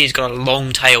 XP has got a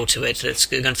long tail to it. It's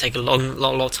going to take a lot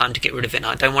of time to get rid of it. And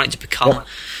I don't want it to become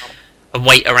a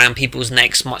weight around people's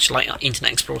necks, much like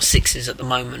Internet Explorer 6 is at the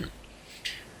moment.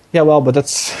 Yeah, well, but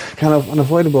that's kind of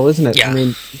unavoidable, isn't it? Yeah. I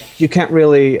mean, you can't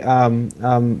really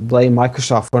blame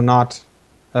Microsoft for not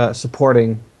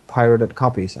supporting pirated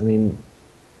copies. I mean,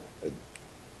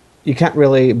 you can't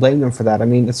really blame them for that. I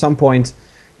mean, at some point,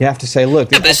 you have to say,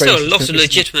 look... Yeah, but there's still a lot of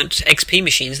legitimate XP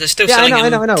machines. They're still selling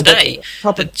them today.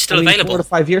 They're still available. 4 to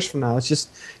 5 years from now, it's just,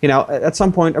 at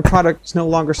some point, a product is no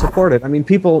longer supported. I mean,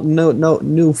 people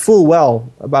knew full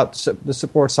well about the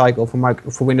support cycle for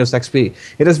Windows XP.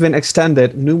 It has been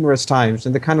extended numerous times,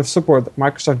 and the kind of support that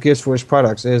Microsoft gives for its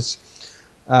products is,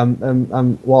 I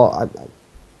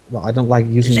don't like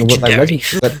using the word like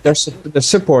legendary, but their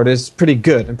support is pretty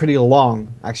good and pretty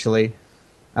long, actually.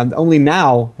 And only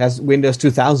now has Windows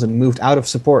 2000 moved out of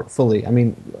support fully. I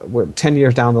mean, we're 10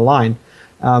 years down the line.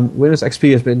 Windows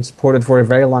XP has been supported for a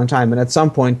very long time, and at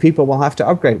some point, people will have to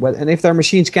upgrade. And if their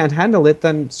machines can't handle it,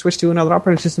 then switch to another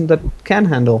operating system that can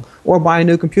handle, or buy a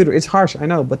new computer. It's harsh, I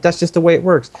know, but that's just the way it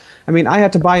works. I mean, I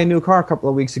had to buy a new car a couple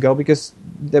of weeks ago because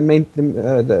the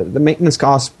maintenance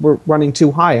costs were running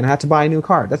too high, and I had to buy a new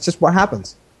car. That's just what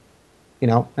happens,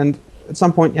 and at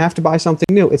some point, you have to buy something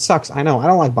new. It sucks, I know. I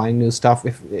don't like buying new stuff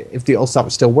if the old stuff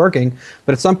is still working.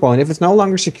 But at some point, if it's no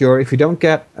longer secure, if you don't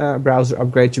get a browser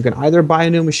upgrade, you can either buy a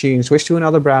new machine, switch to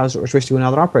another browser, or switch to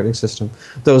another operating system.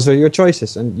 Those are your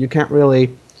choices. And you can't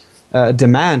really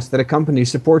demand that a company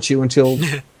supports you until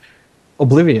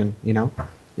oblivion,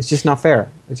 It's just not fair.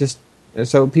 It's just...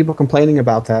 So people complaining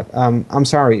about that, I'm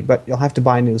sorry, but you'll have to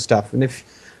buy new stuff. And if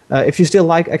you still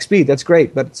like XP, that's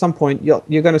great, but at some point you're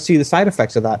going to see the side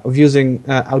effects of that, of using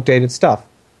outdated stuff.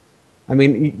 I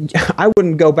mean, I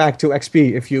wouldn't go back to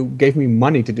XP if you gave me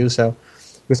money to do so,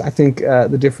 because I think I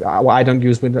don't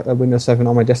use Windows 7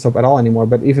 on my desktop at all anymore,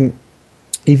 but even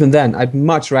then, I'd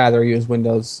much rather use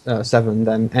Windows 7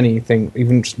 than anything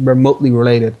even remotely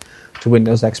related to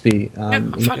Windows XP.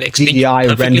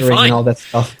 GDI rendering fine. And all that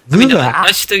stuff. I mean,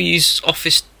 I still use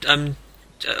Office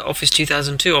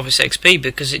 2002, Office XP,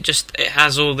 because it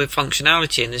has all the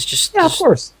functionality, and there's just... Yeah, of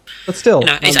course. But still,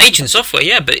 it's ancient software,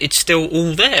 yeah, but it's still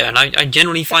all there, and I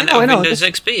generally find that with Windows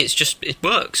XP, it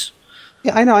works.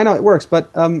 Yeah, I know it works,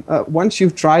 but once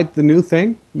you've tried the new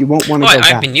thing, you won't want to go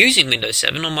back. I've been using Windows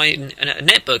 7 on my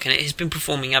netbook, and it has been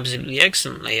performing absolutely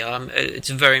excellently.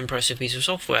 It's a very impressive piece of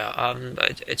software.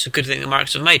 It's a good thing that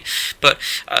Microsoft made. But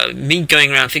me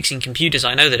going around fixing computers,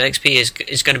 I know that XP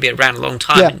is going to be around a long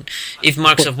time. Yeah. And if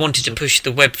Microsoft wanted to push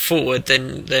the web forward,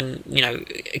 then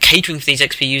catering for these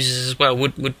XP users as well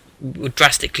would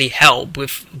drastically help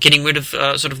with getting rid of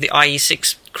sort of the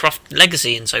IE6 Croft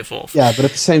legacy and so forth. Yeah, but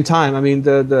at the same time, I mean,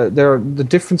 the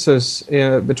differences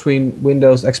between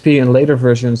Windows XP and later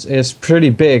versions is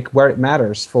pretty big where it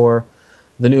matters for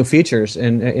the new features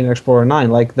in Explorer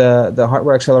 9, like the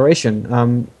hardware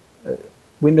acceleration.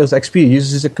 Windows XP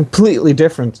uses a completely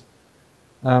different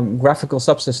graphical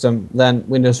subsystem than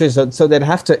Windows 3, so they'd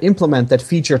have to implement that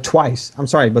feature twice. I'm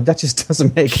sorry, but that just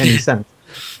doesn't make any sense.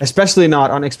 Especially not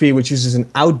on XP, which uses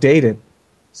an outdated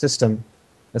system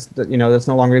that's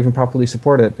no longer even properly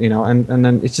supported. And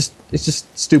then it's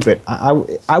just stupid. I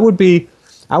would be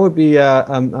pissed. I would be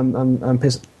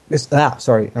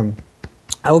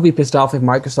pissed off if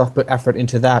Microsoft put effort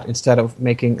into that instead of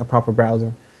making a proper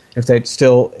browser.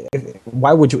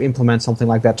 Why would you implement something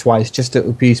like that twice just to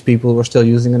appease people who are still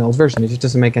using an old version? It just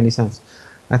doesn't make any sense.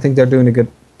 I think they're doing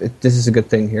this is a good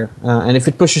thing here, and if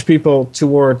it pushes people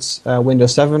towards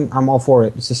Windows 7, I'm all for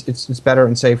it. It's better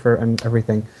and safer and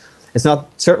everything. It's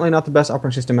certainly not the best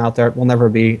operating system out there. It will never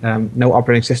be. No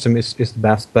operating system is the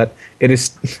best, but it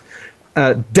is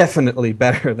definitely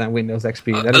better than Windows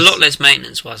XP. A lot less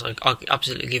maintenance wise. I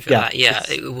absolutely give it that. Yeah,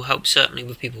 it will help certainly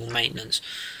with people with maintenance.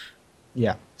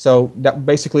 Yeah, so that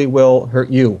basically will hurt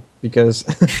you because.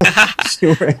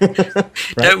 Right?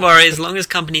 Don't worry, as long as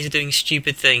companies are doing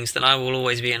stupid things, then I will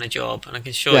always be in a job, and I can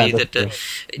assure you that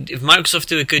if Microsoft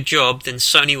do a good job, then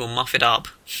Sony will muff it up.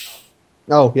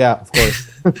 Oh yeah, of course.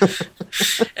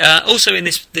 Also, in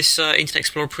this Internet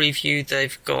Explorer preview,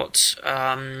 they've got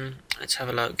let's have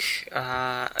a look.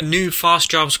 A new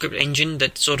fast JavaScript engine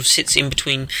that sort of sits in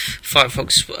between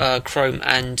Firefox, Chrome,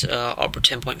 and Opera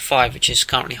 10.5, which is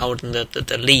currently holding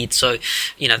the lead. So,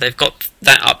 they've got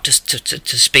that up to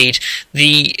speed.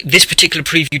 This particular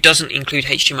preview doesn't include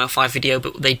HTML5 video,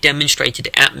 but they demonstrated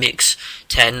it at Mix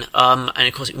 10, and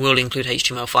of course it will include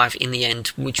HTML5 in the end,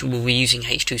 which will be using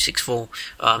H.264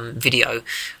 video.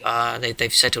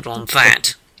 They've settled on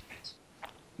that.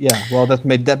 Yeah, well, that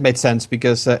made sense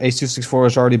because H.264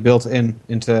 is already built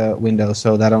into Windows,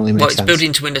 so that only makes sense. Well, it's built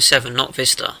into Windows 7, not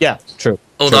Vista. Yeah, true.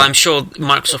 Although I'm sure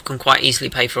Microsoft can quite easily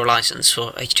pay for a license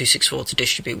for H.264 to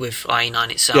distribute with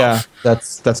IE9 itself. Yeah,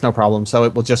 that's no problem. So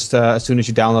it will just, as soon as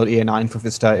you download IE9 for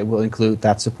Vista, it will include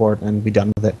that support and be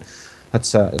done with it.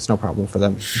 It's no problem for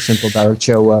them. Simple direct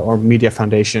show or Media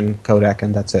Foundation codec,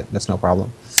 and that's it. That's no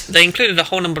problem. They included a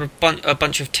whole number of a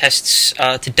bunch of tests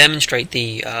to demonstrate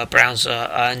the browser,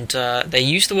 and they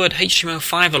use the word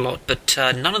HTML5 a lot, but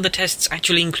none of the tests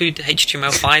actually include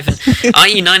HTML5, and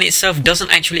IE9 itself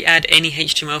doesn't actually add any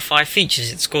HTML5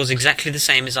 features. It scores exactly the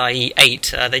same as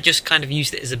IE8. They just kind of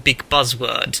used it as a big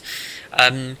buzzword.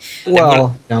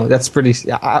 No, that's pretty.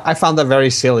 I found that very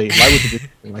silly. Why would you do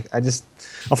something like?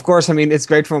 Of course, I mean, it's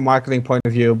great from a marketing point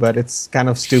of view, but it's kind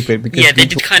of stupid because they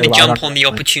did kind of jump on the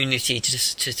opportunity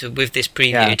to with this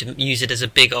preview to use it as a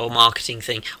big old marketing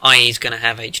thing. IE is going to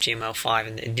have HTML5,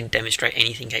 and it didn't demonstrate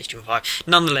anything HTML5.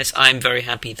 Nonetheless, I'm very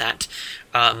happy that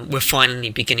we're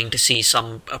finally beginning to see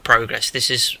some progress.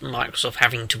 This is Microsoft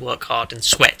having to work hard and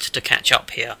sweat to catch up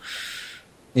here.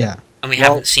 Yeah. And we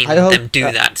haven't seen them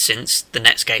do that since the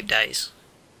Netscape days.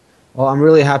 Well, I'm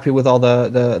really happy with all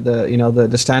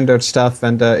the standard stuff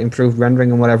and improved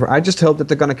rendering and whatever. I just hope that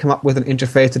they're going to come up with an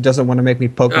interface that doesn't want to make me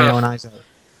poke my own eyes out.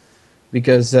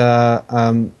 Because that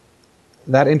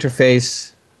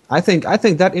interface, I think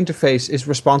that interface is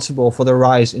responsible for the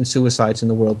rise in suicides in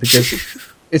the world. Because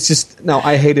it's just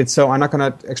I hate it so. I'm not going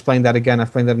to explain that again. I've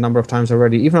explained that a number of times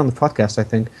already, even on the podcast, I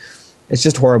think. It's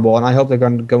just horrible, and I hope they're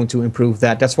going to improve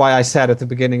that. That's why I said at the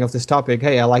beginning of this topic,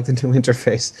 hey, I like the new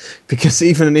interface, because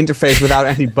even an interface without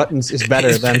any buttons is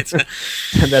better than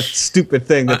that stupid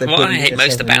thing that they put in. What I hate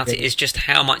most about it is just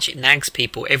how much it nags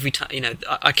people every time.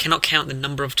 I cannot count the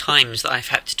number of times that I've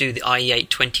had to do the IE8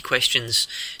 20 questions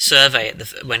survey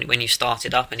when you start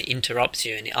it up, and it interrupts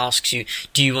you and it asks you,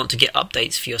 do you want to get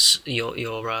updates for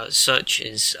your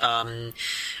searches, and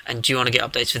do you want to get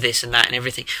updates for this and that and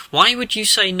everything? Why would you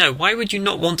say no? Why would would you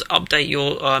not want to update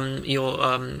your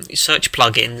search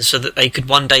plugins so that they could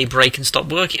one day break and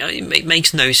stop working? It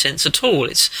makes no sense at all.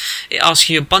 It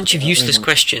asks you a bunch of useless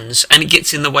questions, and it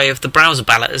gets in the way of the browser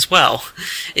ballot as well.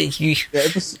 It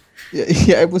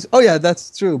was. Oh yeah,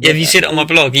 that's true. Yeah, if you see it on my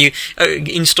blog, you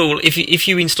install if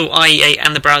you install IE8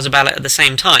 and the browser ballot at the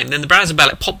same time, then the browser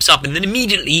ballot pops up, and then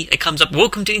immediately it comes up,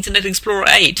 "Welcome to Internet Explorer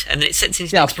 8," and it sets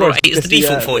Internet Explorer 8 as the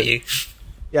default for you.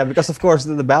 Yeah, because of course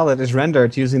the ballot is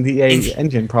rendered using the EA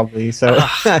engine, probably. So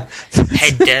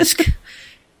head desk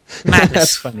madness.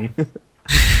 That's funny.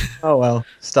 Oh well,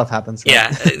 stuff happens. Right? Yeah,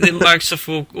 Microsoft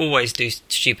will always do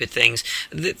stupid things.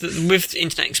 With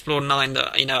Internet Explorer 9,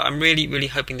 I'm really, really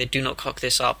hoping they do not cock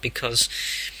this up, because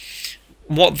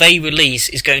what they release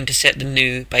is going to set the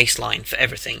new baseline for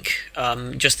everything.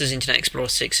 Just as Internet Explorer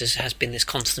 6 has been this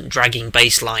constant dragging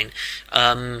baseline,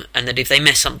 and that if they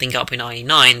mess something up in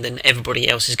IE9, then everybody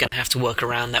else is going to have to work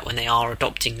around that when they are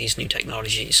adopting these new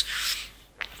technologies.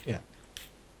 Yeah.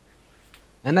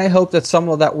 And I hope that some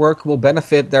of that work will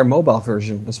benefit their mobile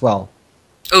version as well.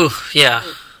 Oh, yeah.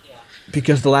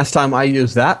 Because the last time I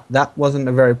used that wasn't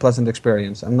a very pleasant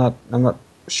experience. I'm not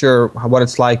sure what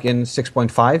it's like in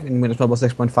 6.5, in Windows Mobile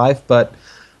 6.5, but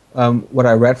what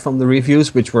I read from the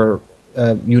reviews, which were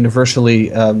universally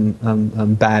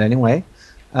bad anyway,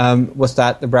 was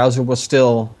that the browser was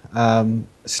still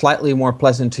slightly more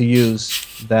pleasant to use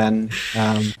than...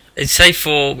 It's safe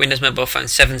for Windows Mobile Phone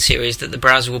 7 series that the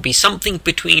browser will be something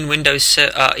between Windows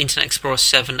Internet Explorer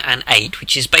 7 and 8,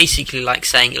 which is basically like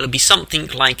saying it'll be something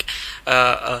like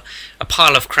a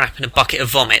pile of crap and a bucket of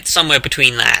vomit, somewhere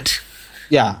between that.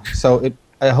 Yeah, so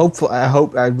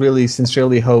I really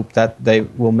sincerely hope that they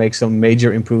will make some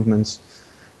major improvements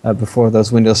before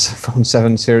those Windows Phone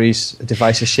 7 series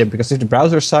devices ship, because if the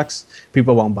browser sucks,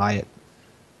 people won't buy it.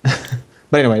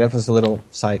 But anyway, that was a little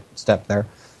side step there.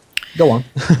 Go on.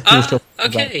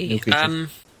 Okay.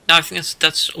 No, I think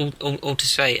that's all to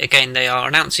say. Again, they are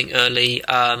announcing early.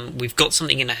 We've got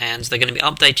something in our hands. They're going to be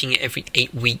updating it every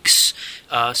 8 weeks,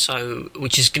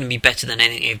 which is going to be better than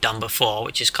anything they've done before,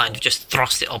 which is kind of just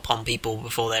thrust it upon people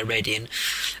before they're ready,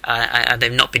 and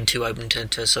they've not been too open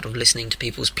to sort of listening to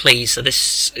people's pleas. So it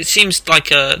seems like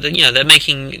they're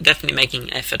definitely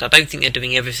making effort. I don't think they're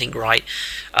doing everything right,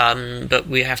 but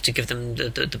we have to give them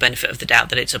the benefit of the doubt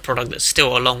that it's a product that's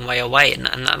still a long way away, and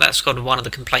that's kind of one of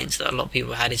the complaints that a lot of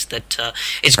people had, is that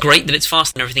it's great that it's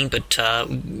fast and everything, but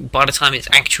by the time it's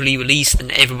actually released,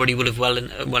 then everybody will have well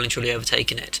and truly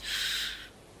overtaken it.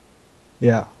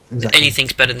 Yeah, exactly.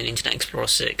 Anything's better than Internet Explorer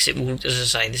 6. It will, as I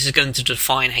say, this is going to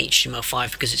define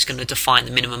HTML5, because it's going to define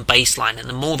the minimum baseline, and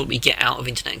the more that we get out of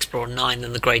Internet Explorer 9,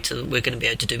 then the greater that we're going to be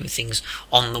able to do with things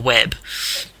on the web.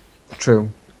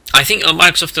 True. I think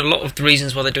Microsoft, a lot of the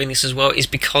reasons why they're doing this as well is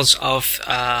because of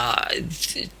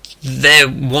they're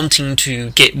wanting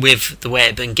to get with the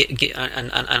web and get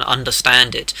and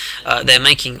understand it. They're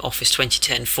making Office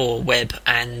 2010 for web,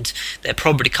 and they're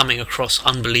probably coming across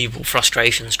unbelievable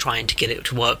frustrations trying to get it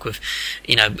to work with,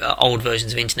 old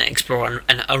versions of Internet Explorer,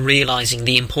 and are realizing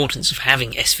the importance of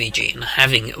having SVG and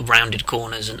having rounded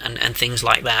corners and things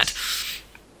like that.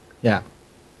 Yeah.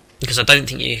 Because I don't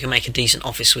think you can make a decent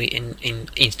Office suite in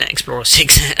Internet Explorer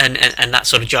 6 and that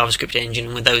sort of JavaScript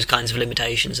engine with those kinds of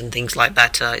limitations and things like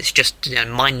that. It's just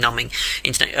mind-numbing.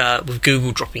 With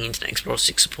Google dropping Internet Explorer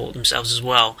 6 support themselves as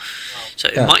well. So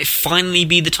it might finally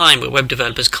be the time where web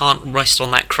developers can't rest on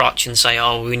that crutch and say,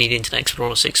 "Oh, we need Internet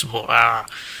Explorer 6 support."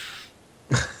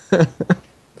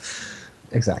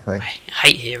 Exactly. I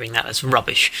hate hearing that. That's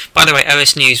rubbish. By the way,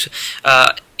 OS News,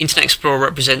 Internet Explorer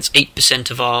represents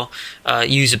 8% of our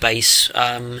user base,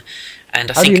 and I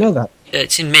think... How do you know that?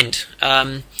 It's in Mint.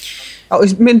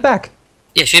 Is Mint back?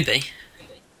 Yeah, it should be.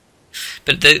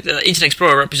 But the Internet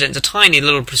Explorer represents a tiny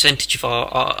little percentage of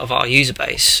our user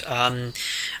base.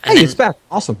 It's back.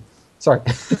 Awesome. Sorry.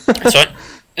 That's right.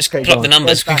 Let's plug the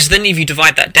numbers, because then if you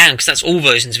divide that down, because that's all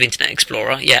versions of Internet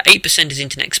Explorer, 8% is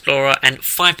Internet Explorer, and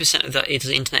 5% of that is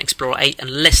Internet Explorer 8, and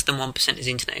less than 1% is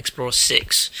Internet Explorer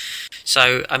 6.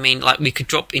 So, I mean, we could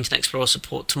drop Internet Explorer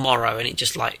support tomorrow, and it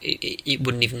just, it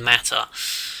wouldn't even matter.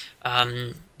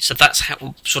 So that's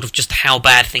how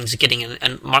bad things are getting,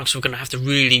 and Microsoft are going to have to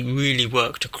really, really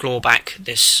work to claw back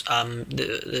this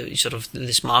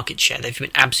this market share. They've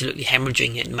been absolutely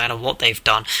hemorrhaging it, no matter what they've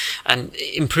done. And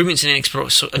improvements in Explorer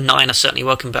 9 are certainly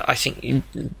welcome, but I think,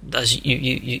 as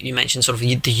you mentioned, sort of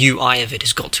the UI of it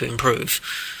has got to improve.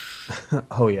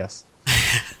 Oh yes.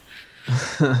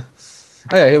 Oh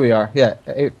yeah, here we are. Yeah,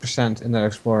 8% in that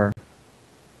Explorer.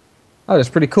 Oh, it's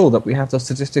pretty cool that we have those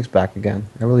statistics back again.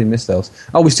 I really miss those.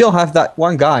 Oh, we still have that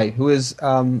one guy who is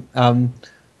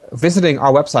visiting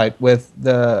our website with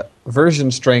the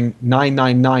version string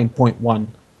 999.1.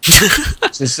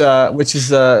 which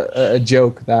is a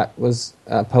joke that was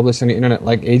published on the internet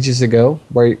like ages ago,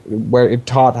 where it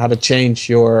taught how to change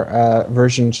your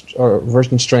version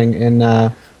string in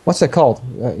what's that called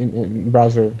in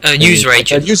browser? User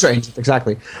agent. User agent,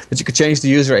 exactly. That you could change the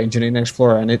user agent in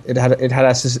Explorer, and it had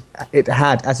as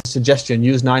a suggestion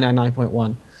use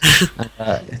 999.1.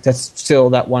 That's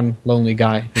still that one lonely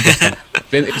guy.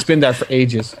 It's been there for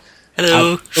ages.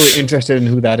 Hello. I'm really interested in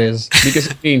who that is, because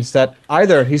it means that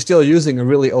either he's still using a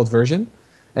really old version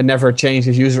and never changed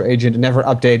his user agent and never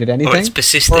updated anything, or it's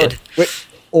persisted,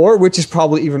 or which is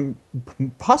possibly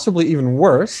even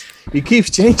worse, he keeps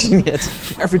changing it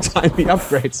every time he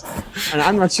upgrades. And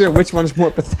I'm not sure which one is more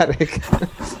pathetic,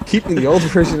 keeping the old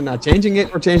version and not changing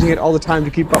it, or changing it all the time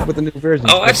to keep up with the new version.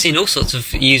 Oh, I've seen all sorts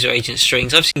of user agent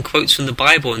strings. I've seen quotes from the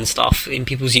Bible and stuff in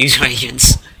people's user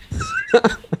agents.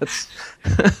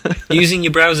 Using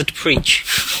your browser to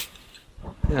preach.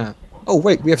 Yeah. Oh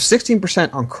wait, we have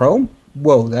 16% on Chrome?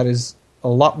 Whoa, that is a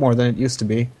lot more than it used to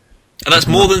be. And that's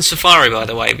more than Safari, by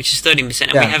the way, which is 13%.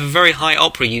 And yeah. We have a very high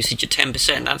Opera usage at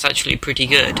 10%. That's actually pretty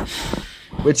good.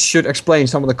 Which should explain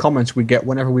some of the comments we get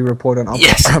whenever we report on Opera.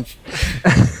 Yes.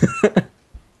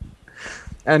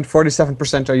 And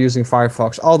 47% are using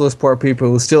Firefox. All those poor people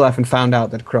who still haven't found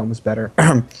out that Chrome is better.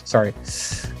 Sorry.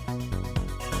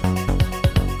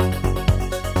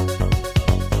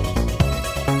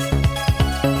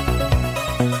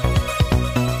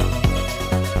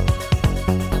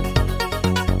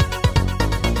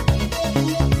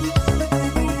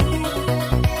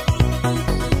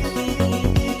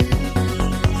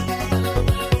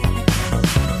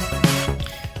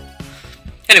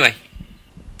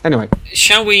 Anyway,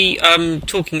 shall we,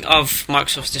 talking of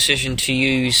Microsoft's decision to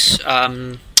use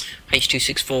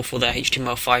H.264 for their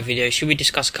HTML5 video, should we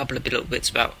discuss a couple of little bits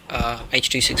about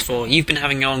H.264? You've been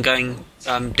having an ongoing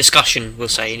discussion, we'll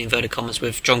say, in inverted commas,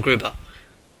 with John Gruber.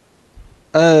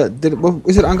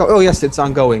 Is it ongoing? Oh yes, it's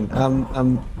ongoing.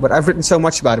 But I've written so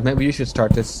much about it. Maybe you should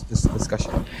start this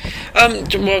discussion.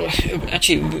 Well,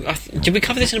 actually, did we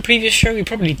cover this in a previous show? We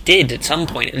probably did at some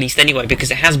point, at least anyway,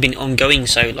 because it has been ongoing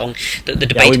so long that the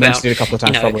debate we about mentioned it a couple of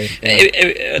times, probably.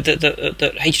 Yeah.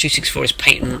 That H.264 is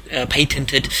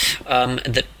patented.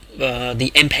 That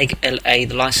the MPEG-LA,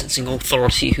 the licensing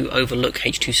authority who overlook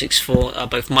H.264,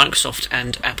 both Microsoft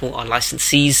and Apple are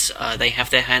licensees. They have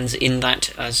their hands in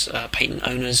that as patent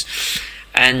owners.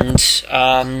 And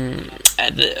the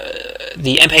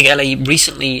MPEG-LA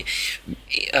recently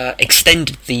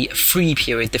extended the free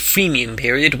period, the freemium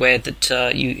period, where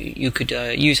that you could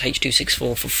use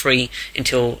H.264 for free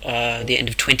until the end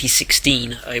of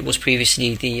 2016. It was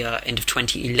previously the end of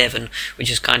 2011, which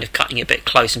is kind of cutting it a bit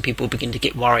close, and people begin to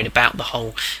get worried about the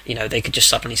whole, they could just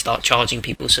suddenly start charging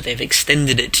people, so they've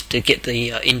extended it to get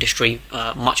the industry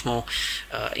much more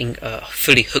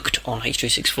fully hooked on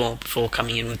H.264 before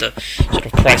coming in with the sort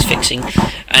of price fixing.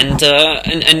 And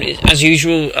as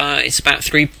usual, it's about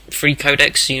three codecs.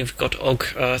 You've got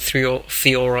OGG,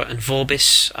 Theora, and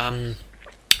Vorbis.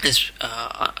 As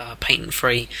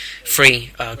patent-free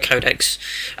codecs,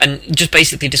 and just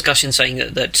basically discussion saying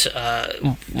that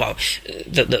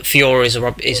Theora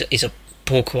is a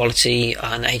poor quality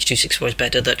and that H.264 is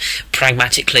better, that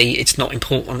pragmatically it's not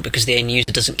important because the end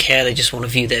user doesn't care, they just want to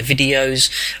view their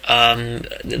videos.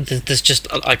 There's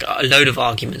just like a load of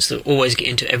arguments that always get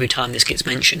into every time this gets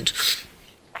mentioned.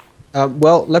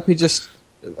 Well, let me just,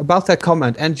 about that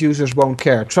comment, end users won't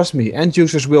care. Trust me, end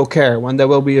users will care when there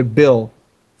will be a bill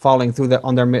falling through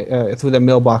their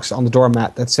mailbox on the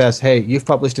doormat that says, hey, you've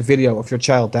published a video of your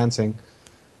child dancing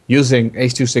using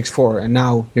H.264 and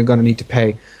now you're going to need to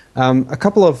pay. A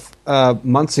couple of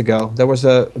months ago, there was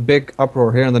a big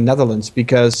uproar here in the Netherlands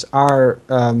because our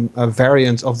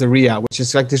variant of the RIA, which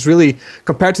is like this really,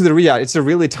 compared to the RIA, it's a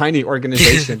really tiny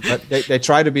organization, but they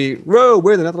try to be, whoa,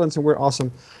 we're the Netherlands and we're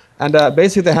awesome. And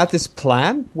basically they had this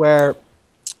plan where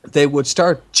they would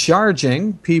start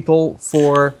charging people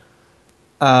for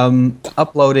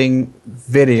uploading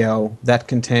video that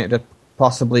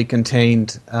possibly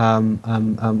contained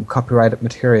copyrighted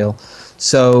material.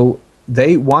 So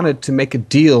they wanted to make a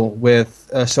deal with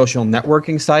social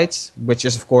networking sites, which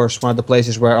is, of course, one of the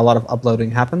places where a lot of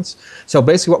uploading happens. So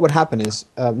basically what would happen is,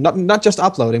 not just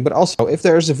uploading, but also if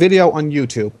there's a video on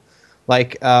YouTube,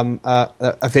 like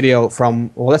a video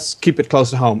from, well, let's keep it close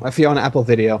to home, if you're on an Apple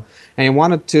video, and you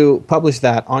wanted to publish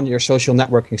that on your social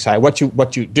networking site, what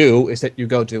you do is that you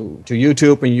go to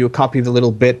YouTube and you copy the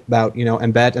little bit about,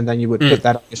 embed, and then you would put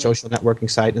that on your social networking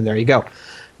site, and there you go.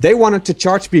 They wanted to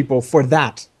charge people for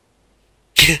that.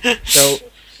 So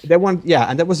They want, yeah,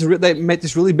 and they made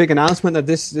this really big announcement that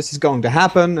this is going to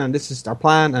happen, and this is our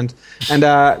plan, and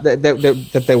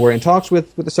that they were in talks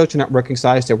with the social networking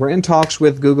sites. They were in talks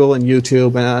with Google and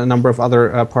YouTube and a number of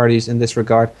other parties in this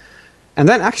regard, and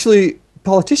then actually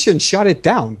politicians shut it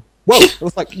down. Whoa! It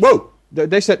was like, whoa!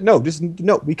 They said no,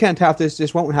 we can't have this.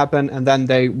 This won't happen, and then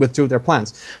they withdrew their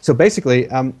plans. So basically,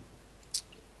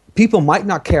 people might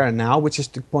not care now, which is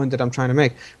the point that I'm trying to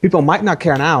make. People might not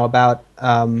care now about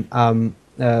H.264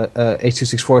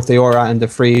 Theora and the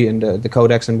free and the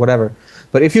codecs and whatever.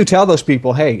 But if you tell those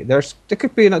people, hey, there's a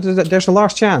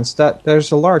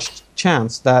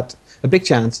big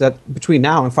chance that between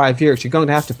now and 5 years you're going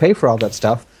to have to pay for all that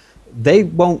stuff, they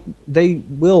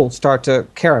will start to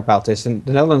care about this, and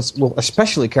the Netherlands will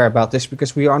especially care about this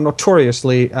because we are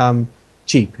notoriously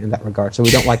cheap in that regard, so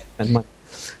we don't like to spend money.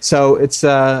 So it's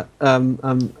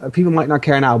people might not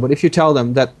care now, but if you tell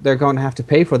them that they're going to have to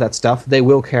pay for that stuff, they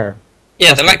will care.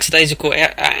 Yeah, the lackadaisical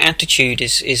attitude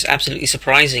is absolutely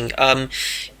surprising.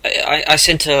 I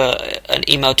sent an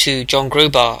email to John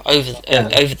Gruber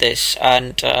over this,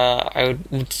 and I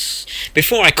would,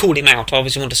 before I called him out, I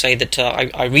obviously want to say that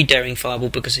I read Daring Fireball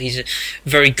because he's a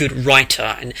very good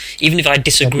writer, and even if I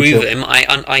disagree with him,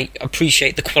 I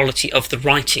appreciate the quality of the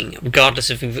writing,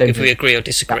 regardless if we agree or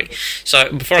disagree.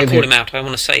 So before I called him out, I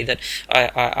want to say that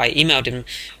I emailed him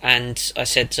and I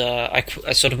said I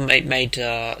sort of made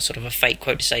sort of a fake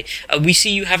quote to say, "We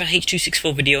see you have an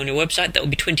H.264 video on your website. That will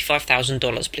be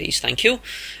 $25,000." Please, thank you,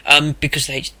 because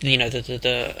the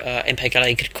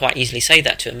MPEG-LA could quite easily say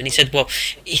that to him, and he said, well,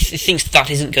 he thinks that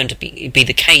isn't going to be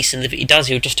the case, and if he does,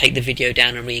 he'll just take the video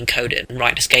down and re-encode it and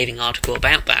write a scathing article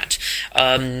about that.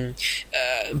 But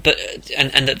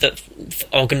that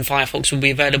OGG and Firefox will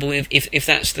be available if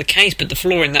that's the case. But the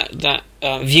flaw in that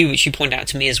view, which you point out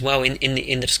to me as well in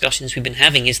the discussions we've been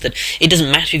having, is that it doesn't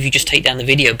matter if you just take down the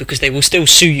video, because they will still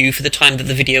sue you for the time that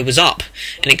the video was up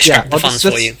and extract the funds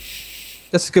for you.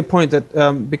 That's a good point. That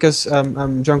because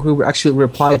John Gruber actually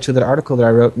replied to that article that I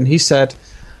wrote, and he said,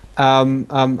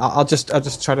 I'll just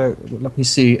try to let me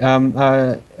see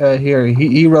here.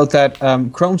 He wrote that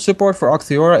Chrome support for OGG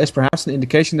Theora is perhaps an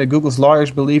indication that Google's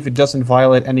lawyers believe it doesn't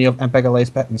violate any of MPEG-LA's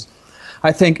patents.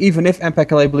 I think even if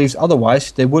MPEG-LA believes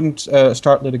otherwise, they wouldn't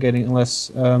start litigating unless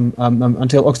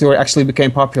until OGG Theora actually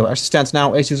became popular. As it stands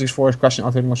now, H.264 is crashing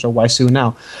OGG Theora, so why sue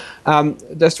now?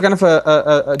 There's kind of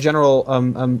a general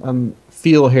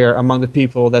feel here among the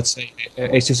people that say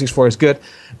H.264 is good.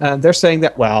 They're saying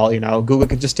that, well, Google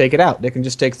can just take it out. They can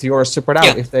just take Theora support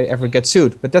out if they ever get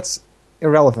sued. But that's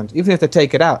irrelevant. Even if they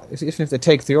take it out, even if they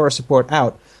take Theora support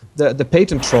out, the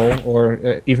patent troll,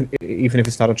 or even if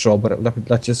it's not a troll, but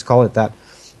let's just call it that.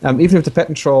 Even if the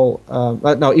patent troll,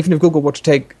 even if Google were to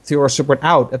take Theora support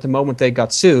out at the moment they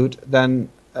got sued, then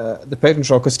the patent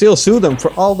troll could still sue them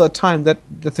for all the time that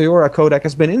the Theora codec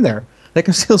has been in there. They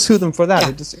can still sue them for that. Yeah.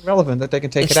 It's irrelevant that they can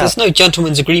take it out. There's no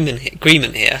gentleman's agreement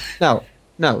here. No.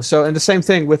 So, and the same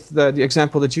thing with the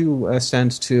example that you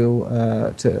sent to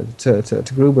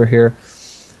Gruber here.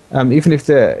 Even if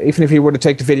he were to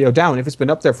take the video down, if it's been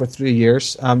up there for 3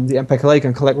 years, the MPEG-LA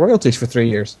can collect royalties for 3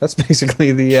 years. That's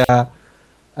basically the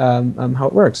how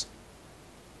it works.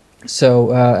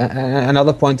 So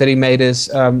another point that he made is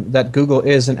that Google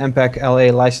is an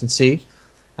MPEG-LA licensee,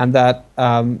 and that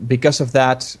because of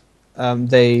that,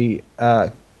 they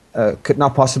could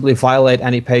not possibly violate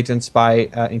any patents by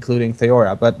including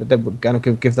Theora, but that would kind of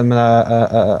give them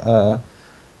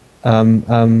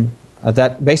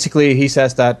that basically he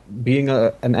says that being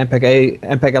an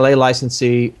MPEG-LA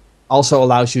licensee also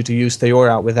allows you to use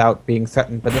Theora without being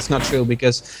threatened, but that's not true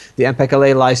because the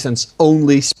MPEG-LA license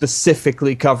only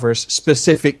specifically covers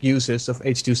specific uses of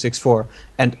H.264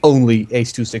 and only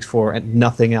H.264 and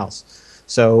nothing else.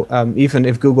 So even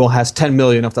if Google has 10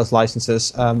 million of those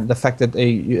licenses, the fact that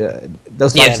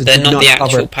those licenses they're do not the actual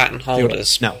cover patent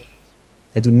holders. Theora. No,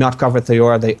 they do not cover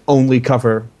Theora. They only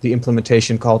cover the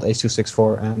implementation called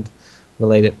H.264 and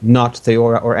related, not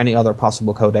Theora or any other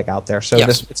possible codec out there. So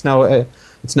it's no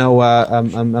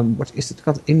what is it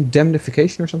called,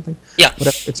 indemnification or something? Yeah,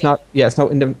 it's not. Yeah, it's no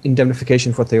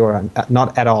indemnification for Theora,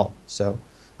 not at all. So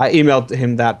I emailed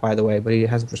him that, by the way, but he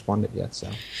hasn't responded yet. So.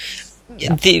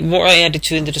 Yeah. What I added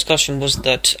to in the discussion was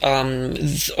that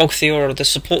OGG Theora, the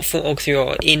support for OGG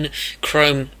Theora in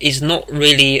Chrome is not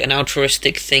really an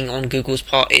altruistic thing on Google's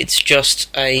part. It's just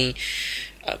a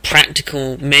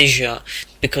practical measure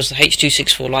because the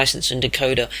H.264 license and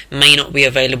decoder may not be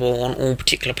available on all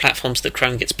particular platforms that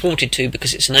Chrome gets ported to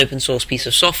because it's an open source piece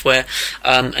of software,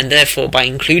 and therefore by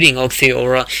including OGG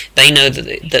Theora, they know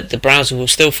that the browser will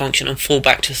still function and fall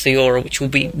back to Theora, which will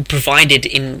be provided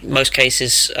in most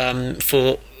cases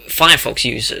for Firefox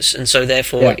users, and so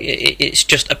therefore it's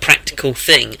just a practical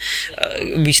thing.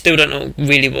 We still don't know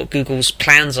really what Google's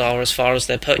plans are as far as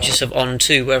their purchase of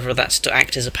On2, whether that's to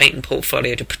act as a patent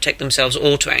portfolio to protect themselves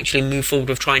or to actually move forward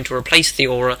with trying to replace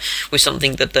Theora with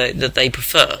something that they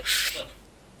prefer.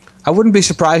 I wouldn't be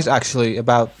surprised actually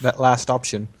about that last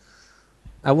option.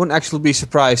 I wouldn't actually be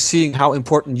surprised seeing how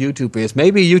important YouTube is.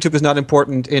 Maybe YouTube is not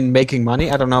important in making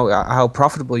money. I don't know how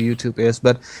profitable YouTube is,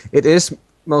 but it is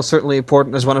most certainly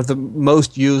important as one of the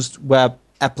most used web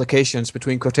applications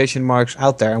between quotation marks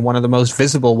out there, and one of the most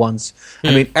visible ones.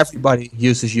 I mean, everybody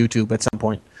uses YouTube at some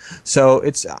point. So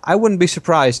I wouldn't be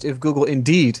surprised if Google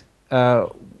indeed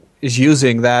is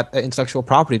using that intellectual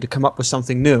property to come up with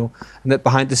something new, and that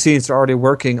behind the scenes they're already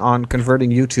working on converting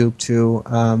YouTube to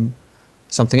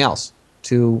something else,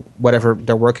 to whatever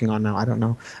they're working on now. I don't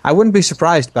know. I wouldn't be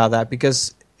surprised about that,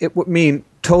 because it would mean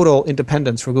total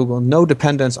independence for Google, no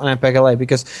dependence on MPEG-LA,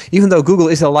 because even though Google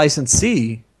is a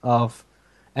licensee of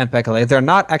MPEG-LA, they're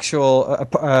not actual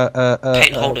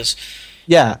patent holders.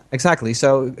 Yeah, exactly.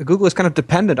 So Google is kind of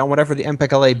dependent on whatever the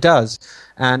MPEG-LA does,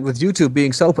 and with YouTube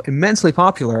being so immensely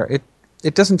popular,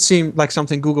 it doesn't seem like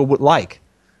something Google would like,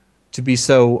 to be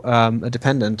so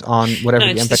dependent on whatever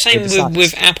the MPEG-LA decides. It's the same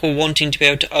with Apple wanting to be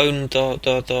able to own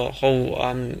the whole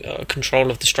control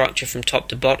of the structure from top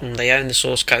to bottom. They own the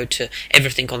source code to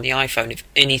everything on the iPhone. If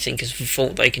anything is for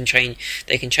fault, they can change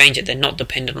it. They're not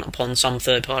dependent upon some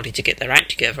third party to get their act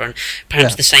together. And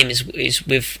perhaps the same is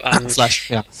with Flash.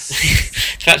 Yeah.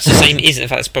 Perhaps the same is, in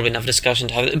fact, it's probably another discussion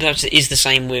to have. Perhaps it is the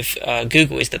same with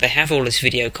Google, is that they have all this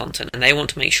video content, and they want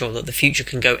to make sure that the future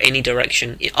can go any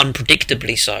direction,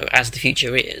 unpredictably so, as the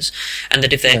future is, and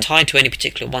that if they're tied to any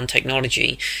particular one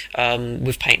technology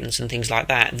with patents and things like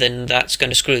that, then that's going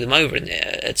to screw them over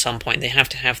at some point. They have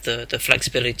to have the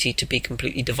flexibility to be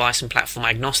completely device and platform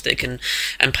agnostic, and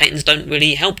patents don't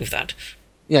really help with that.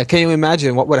 Yeah, can you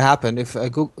imagine what would happen if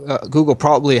Google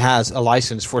probably has a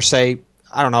license for, say,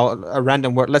 I don't know, a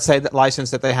random word. Let's say that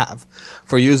license that they have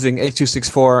for using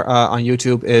H.264 on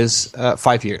YouTube is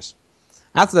 5 years.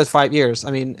 After that 5 years,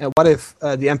 I mean, what if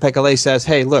the MPEG-LA says,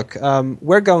 hey, look,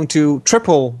 we're going to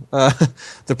triple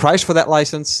the price for that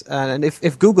license, and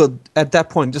if Google at that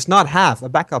point does not have a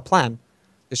backup plan,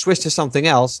 they switch to something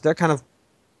else, they're kind of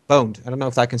boned. I don't know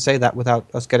if I can say that without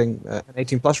us getting an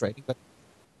 18+ rating, but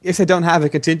if they don't have a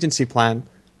contingency plan,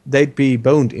 they'd be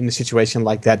boned in a situation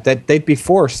like that. They'd be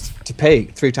forced to pay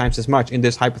 3 times as much in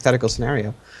this hypothetical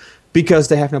scenario, because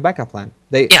they have no backup plan.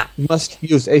 They must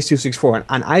use H.264,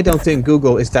 and I don't think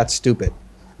Google is that stupid.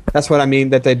 That's what I mean,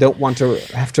 that they don't want to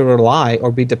have to rely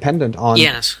or be dependent on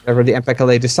whatever the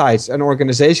MPEG-LA decides, an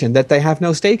organization that they have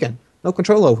no stake in, no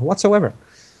control over whatsoever.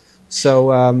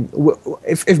 So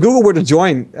if Google were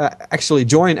to actually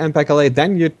join MPEG-LA,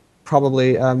 then you'd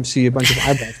probably see a bunch of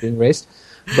eyebrows being raised.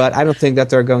 But I don't think that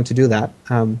they're going to do that.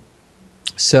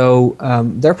 So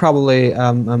they're probably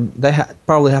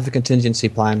probably have a contingency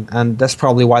plan, and that's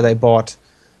probably why they bought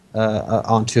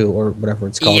On2 or whatever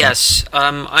it's called. Yes,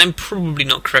 I'm probably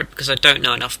not correct because I don't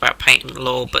know enough about patent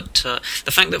law, but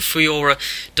the fact that Theora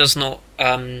does not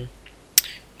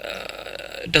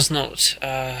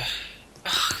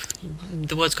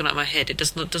the word's gone out of my head. It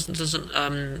doesn't.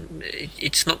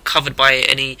 It's not covered by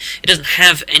any. It doesn't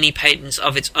have any patents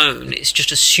of its own. It's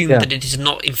just assumed that it is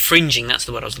not infringing. That's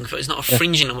the word I was looking for. It's not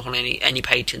infringing upon any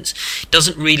patents. It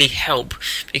doesn't really help,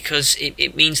 because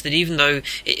it means that even though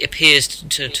it appears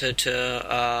to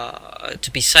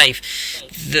be safe,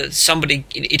 that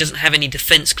it doesn't have any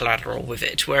defense collateral with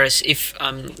it. Whereas if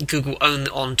Google owned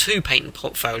the On2 patent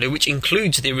portfolio, which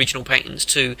includes the original patents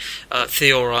to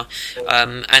Theora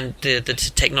and the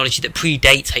technology that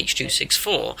predates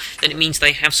H.264, then it means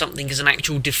they have something as an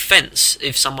actual defense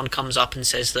if someone comes up and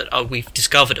says that, oh, we've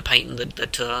discovered a patent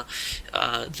that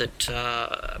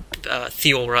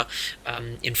Theora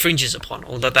infringes upon,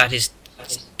 although that is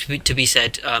to be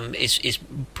said is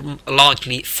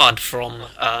largely FUD from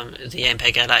the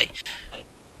MPEG-LA.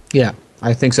 Yeah,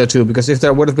 I think so too, because if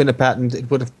there would have been a patent,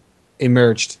 it would have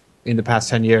emerged in the past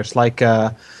 10 years, like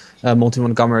Monty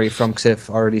Montgomery from XIF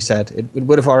already said. It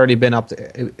would have already been up.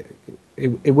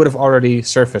 It would have already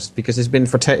surfaced, because it's been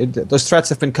those threats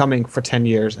have been coming for 10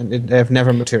 years and they have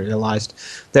never materialized.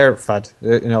 They're FUD.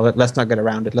 Let's not get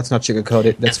around it. Let's not sugarcoat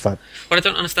it. That's FUD. What I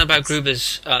don't understand about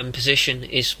Gruber's position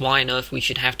is why on earth we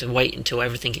should have to wait until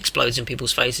everything explodes in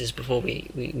people's faces before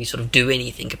we sort of do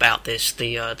anything about this.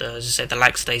 As I said, the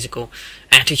lackadaisical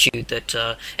attitude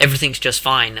that everything's just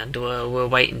fine and we'll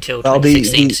wait until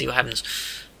 2016 to see what happens.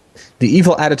 The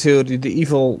evil attitude, the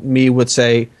evil me would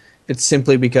say it's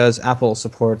simply because Apple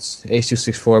supports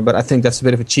H.264, but I think that's a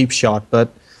bit of a cheap shot.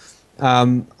 But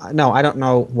No, I don't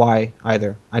know why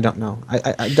either. I don't know.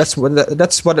 That's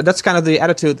kind of the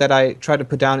attitude that I tried to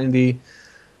put down in the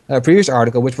previous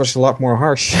article, which was a lot more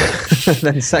harsh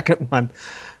than the second one,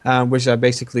 which I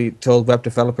basically told web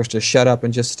developers to shut up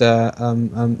and just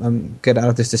get out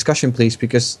of this discussion, please,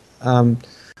 because.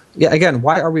 Again,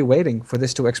 why are we waiting for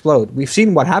this to explode? We've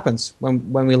seen what happens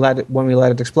when we let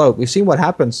it explode. We've seen what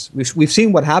happens. We've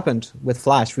seen what happened with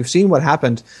Flash. We've seen what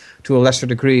happened to a lesser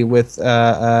degree with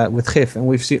GIF, and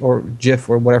we've seen, or GIF,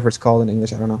 or whatever it's called in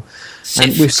English. I don't know.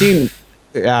 And we've seen.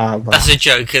 That's a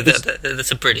joke.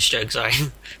 That's a British joke. Sorry.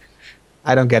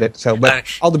 I don't get it. So, but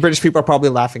all the British people are probably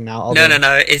laughing now. No.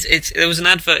 There was an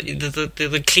advert.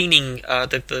 The cleaning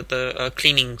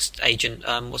cleaning agent.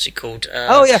 What's it called?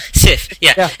 Sif.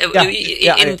 Yeah.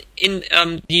 In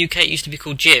the UK, it used to be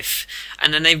called GIF,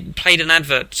 and then they played an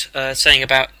advert saying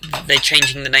about they're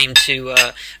changing the name to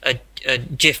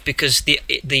GIF because the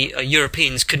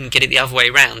Europeans couldn't get it the other way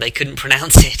around. They couldn't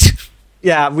pronounce it.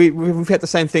 Yeah, we've had the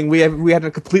same thing. We had a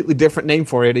completely different name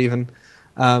for it even.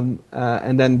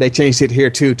 And then they changed it here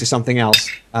too to something else.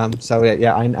 I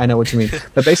know what you mean.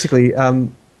 But basically,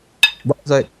 what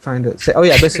was I trying to say? Oh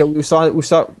yeah, basically we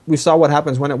saw what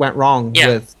happens when it went wrong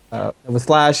with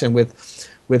Flash and with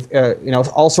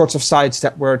all sorts of sites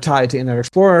that were tied to Internet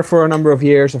Explorer for a number of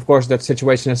years. Of course, that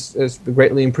situation has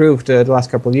greatly improved the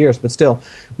last couple of years, but still,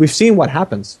 we've seen what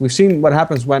happens. We've seen what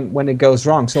happens when it goes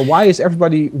wrong. So why is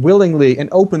everybody willingly and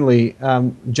openly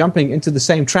jumping into the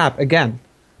same trap again?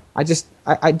 I just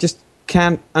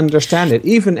can't understand it.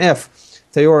 Even if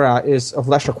Theora is of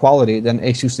lesser quality than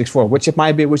H.264, which it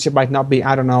might be, which it might not be.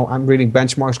 I don't know. I'm reading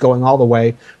benchmarks going all the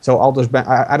way, so all those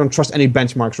I don't trust any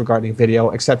benchmarks regarding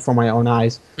video except for my own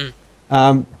eyes.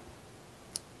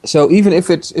 So even if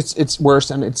it's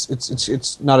worse and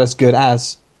it's not as good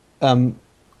as,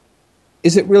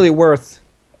 is it really worth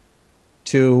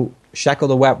to shackle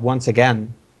the web once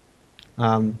again?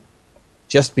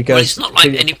 Just because it's not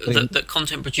like that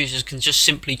content producers can just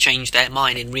simply change their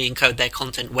mind and re-encode their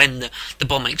content when the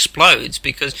bomb explodes,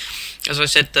 because, as I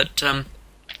said, that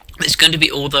there's going to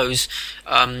be all those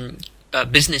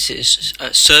businesses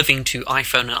serving to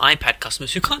iPhone and iPad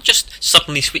customers who can't just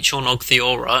suddenly switch on Og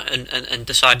Theora and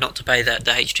decide not to pay the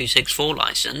H.264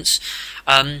 license.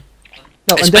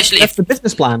 No, and that's the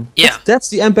business plan. Yeah. That's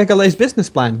the MPEG-LA's business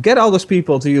plan. Get all those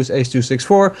people to use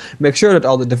H.264, make sure that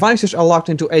all the devices are locked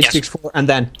into H.264, and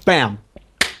then, bam,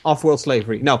 off-world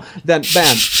slavery. No, then,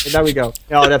 bam, there we go.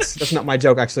 No, that's not my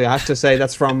joke, actually. I have to say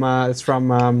that's from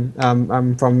Yahtzee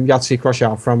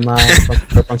Kroshaw, from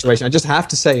Punctuation. I just have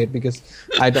to say it because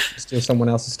I don't steal someone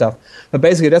else's stuff. But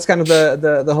basically, that's kind of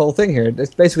the whole thing here.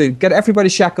 It's basically get everybody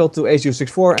shackled to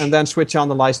H.264, and then switch on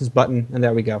the license button, and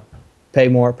there we go. Pay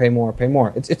more, pay more, pay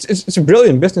more. It's a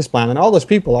brilliant business plan, and all those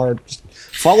people are just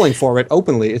falling for it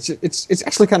openly. It's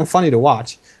actually kind of funny to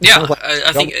watch. Yeah,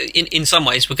 I think in some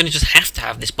ways we're going to just have to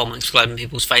have this bomb explode in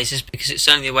people's faces because it's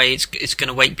the only way it's going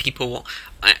to wake people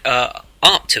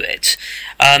up to it.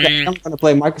 I'm going to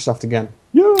play Microsoft again.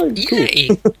 Yay! Cool.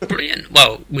 Brilliant.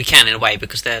 Well, we can in a way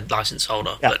because they're license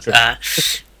holder. Yeah, but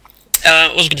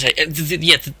what was I going to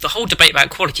say? The whole debate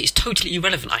about quality is totally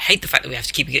irrelevant. I hate the fact that we have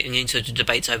to keep getting into the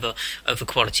debates over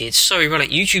quality. It's so irrelevant.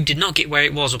 YouTube did not get where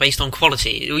it was based on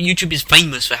quality. YouTube is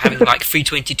famous for having like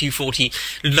 320, 240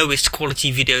 lowest quality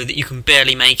video that you can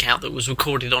barely make out that was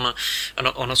recorded on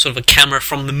a sort of a camera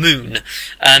from the moon.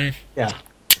 Yeah.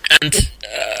 And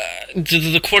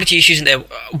the quality issue isn't there.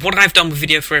 What I've done with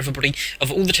Video for Everybody, of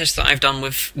all the tests that I've done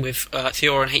with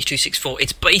Theora and H.264,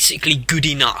 it's basically good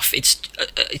enough. It's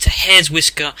a hair's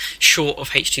whisker short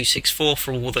of H.264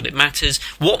 for all that it matters.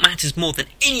 What matters more than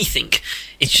anything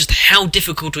is just how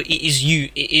difficult it is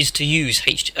to use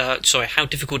how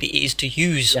difficult it is to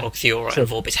use Theora and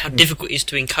Vorbis, how difficult it is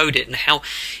to encode it, and how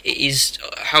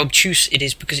obtuse it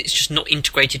is because it's just not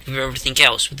integrated with everything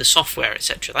else, with the software,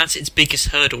 etc. That's its biggest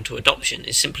hurdle to adoption,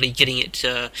 is simply getting it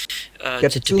to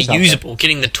be usable,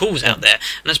 getting the tools out there.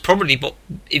 And that's probably what,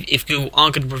 if Google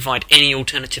are going to provide any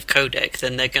alternative codec,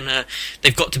 then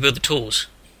they've got to build the tools.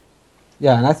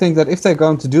 Yeah, and I think that if they're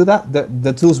going to do that,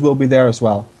 the tools will be there as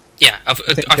well. Yeah, I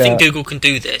think Google can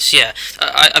do this, yeah.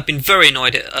 I've been very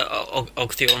annoyed at Og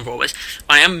Theora and Vorbis.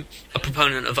 I am a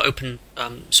proponent of open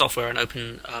software and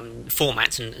open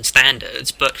formats and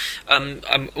standards, but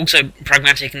I'm also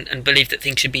pragmatic and believe that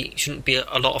things shouldn't be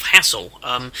a lot of hassle.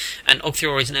 And Og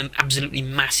Theora is an absolutely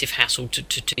massive hassle to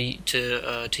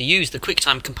use. The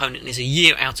QuickTime component is a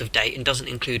year out of date and doesn't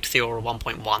include Theora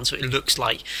 1.1, so it looks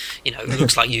like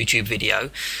YouTube video.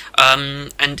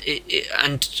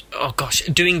 And oh gosh,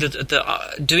 doing the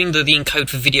encode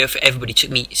for Video for Everybody took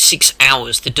me 6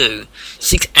 hours to do.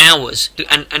 6 hours,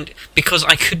 and because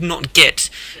I could not get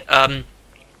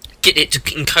it to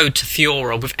encode to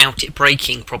Theora without it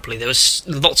breaking properly. There was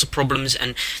lots of problems,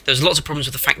 and there was lots of problems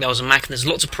with the fact that I was a Mac, and there's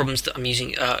lots of problems that I'm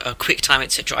using QuickTime,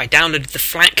 etc. I downloaded the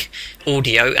FLAC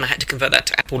audio, and I had to convert that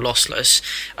to Apple Lossless,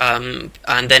 and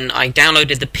then I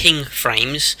downloaded the ping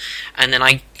frames, and then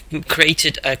I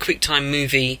created a QuickTime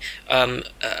movie, and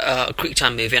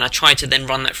I tried to then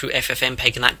run that through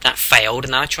FFmpeg, and that failed.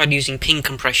 And then I tried using ping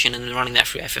compression and then running that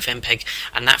through FFmpeg,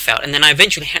 and that failed. And then I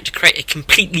eventually had to create a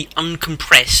completely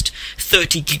uncompressed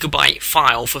 30 gigabyte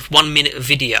file for 1 minute of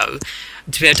video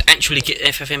to be able to actually get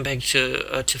FFmpeg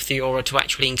to Theora to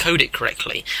actually encode it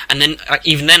correctly. And then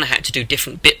even then I had to do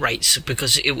different bit rates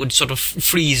because it would sort of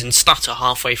freeze and stutter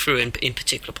halfway through in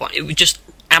particular point. It was just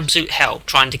absolute hell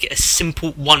trying to get a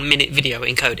simple 1 minute video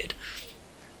encoded.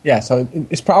 Yeah, so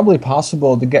it's probably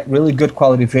possible to get really good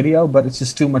quality video, but it's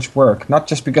just too much work. Not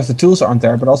just because the tools aren't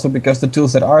there, but also because the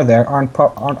tools that are there aren't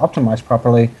optimized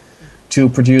properly to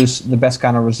produce the best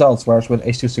kind of results. Whereas with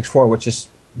H.264, which is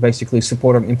basically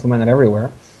supported and implemented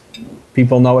everywhere,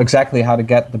 people know exactly how to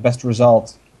get the best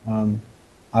result out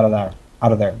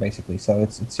of there basically. So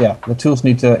it's the tools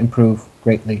need to improve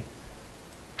greatly.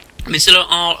 Mozilla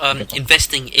are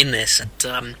investing in this,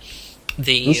 and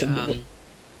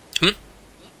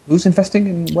who's investing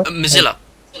in what? Mozilla.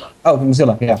 Oh,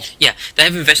 Mozilla, yeah. Yeah, they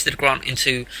have invested a grant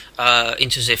into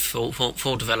Ziff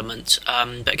for development.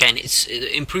 But again, it's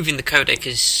improving the codec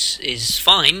is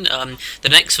fine. The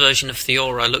next version of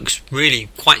Theora looks really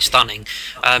quite stunning.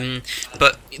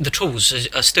 But the tools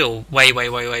are still way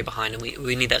behind, and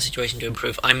we need that situation to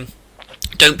improve.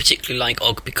 Don't particularly like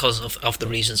OGG because of the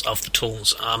reasons of the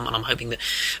tools, and I'm hoping that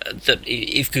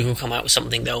if Google come out with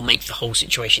something, they'll make the whole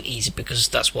situation easy, because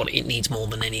that's what it needs more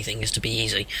than anything, is to be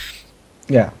easy.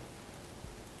 Yeah,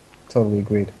 totally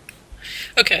agreed.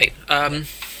 Okay,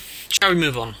 shall we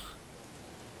move on?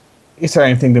 Is there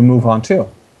anything to move on to?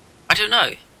 I don't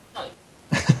know.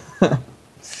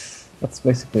 That's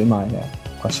basically my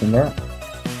question there.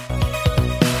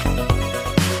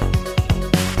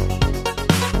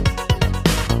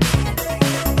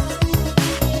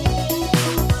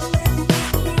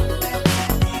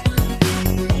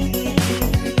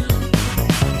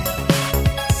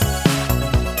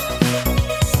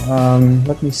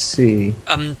 Let me see.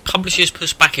 Publishers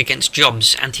push back against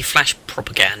Jobs' anti-Flash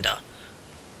propaganda.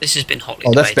 This has been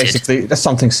hotly debated. That's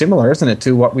something similar, isn't it,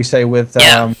 to what we say with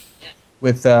Theora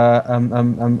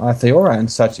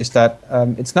and such? Is that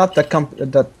it's not that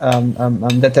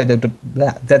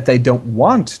they don't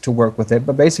want to work with it,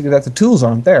 but basically that the tools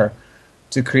aren't there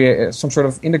to create some sort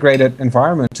of integrated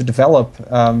environment to develop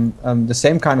the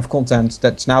same kind of content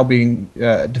that's now being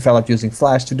developed using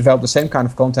Flash, to develop the same kind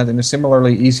of content in a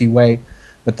similarly easy way,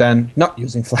 but then not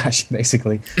using Flash,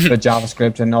 basically, but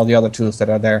JavaScript and all the other tools that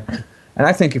are there. And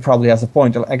I think he probably has a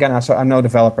point. Again, I'm no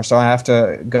developer, so I have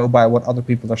to go by what other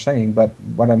people are saying, but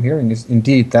what I'm hearing is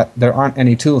indeed that there aren't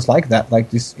any tools like that,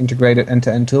 like these integrated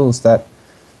end-to-end tools that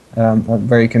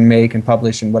where you can make and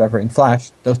publish and whatever in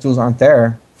Flash. Those tools aren't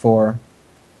there for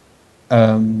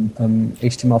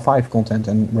HTML5 content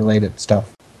and related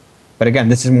stuff. But again,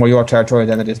 this is more your territory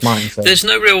than it is mine. So. There's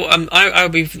no real. I'll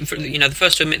be the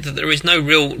first to admit that there is no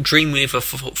real Dreamweaver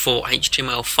for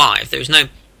HTML5. There is no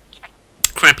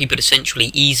crappy but essentially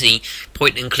easy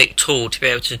point-and-click tool to be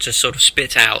able to just sort of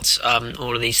spit out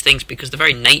all of these things, because the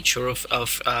very nature of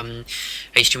HTML5,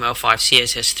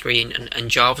 CSS3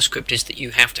 and JavaScript is that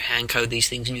you have to hand code these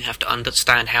things and you have to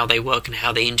understand how they work and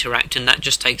how they interact, and that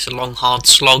just takes a long, hard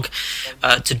slog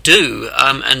to do.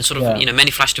 And sort of,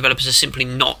 many Flash developers are simply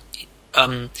not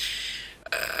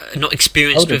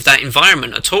experienced with that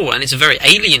environment at all, and it's a very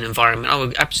alien environment. I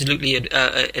would absolutely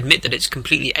admit that it's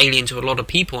completely alien to a lot of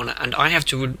people, and I have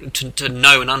to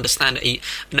know and understand an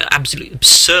absolutely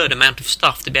absurd amount of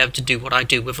stuff to be able to do what I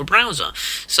do with a browser.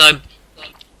 So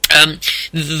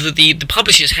the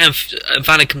publishers have a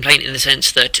valid complaint in the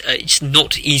sense that it's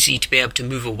not easy to be able to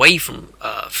move away from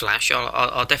Flash.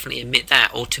 I'll definitely admit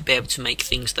that, or to be able to make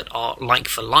things that are like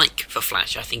for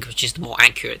Flash, I think, which is the more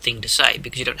accurate thing to say,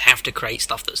 because you don't have to create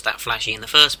stuff that's that flashy in the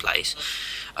first place.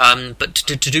 But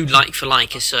to do like for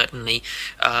like is certainly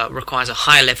requires a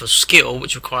higher level of skill,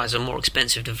 which requires a more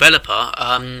expensive developer,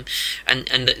 and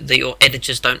your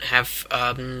editors don't have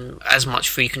as much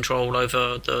free control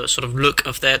over the sort of look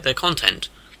of their content.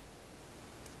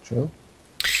 True.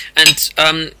 And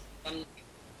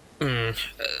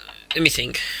let me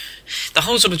think. The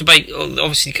whole sort of debate,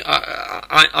 obviously,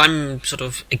 I'm sort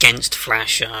of against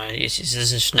Flash. There's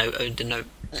just no.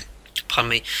 Pardon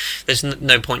me. There's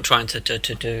no point trying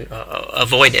to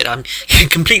avoid it. I'm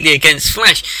completely against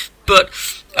Flash, but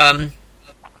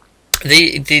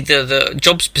the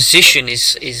Jobs' position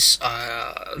is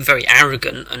very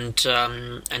arrogant,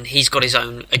 and he's got his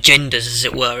own agendas, as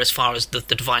it were, as far as the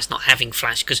device not having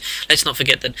Flash. Because let's not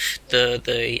forget that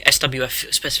the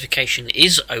SWF specification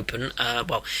is open.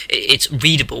 It's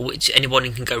readable.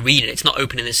 Anyone can go read it. It's not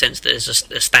open in the sense that there's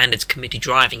a standards committee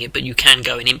driving it, but you can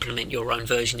go and implement your own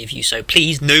version if you so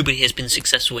please. Nobody has been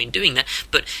successful in doing that,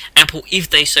 but Apple, if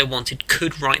they so wanted,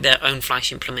 could write their own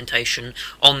Flash implementation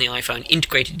on the iPhone,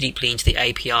 integrate it deeply into the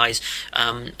APIs,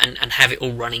 and have it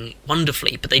all running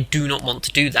wonderfully. But they do not want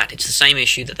to do that. It's the same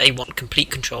issue that they want complete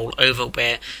control over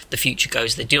where the future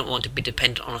goes. They do not want to be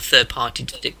dependent on a third party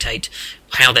to dictate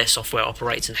how their software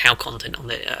operates and how content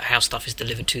on how stuff is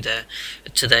delivered to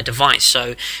their device.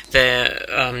 So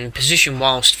their position,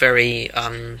 whilst very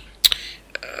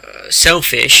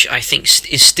selfish, I think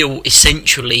is still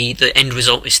essentially, the end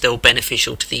result is still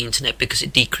beneficial to the internet, because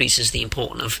it decreases the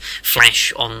importance of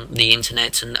Flash on the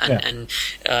internet and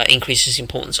increases the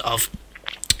importance of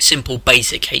simple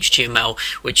basic HTML,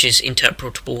 which is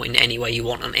interpretable in any way you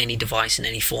want on any device in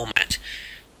any format.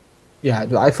 Yeah,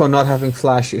 the iPhone not having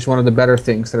Flash is one of the better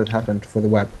things that had happened for the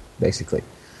web, basically.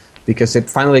 Because it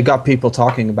finally got people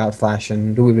talking about Flash,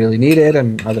 and do we really need it,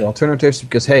 and are there alternatives?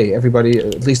 Because, hey, everybody,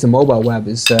 at least the mobile web,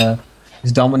 is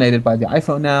dominated by the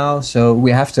iPhone now, so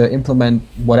we have to implement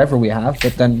whatever we have,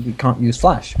 but then we can't use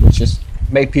Flash, which just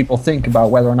made people think about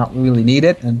whether or not we really need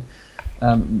it, and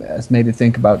has made it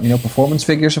think about performance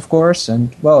figures, of course,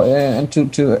 and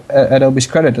to Adobe's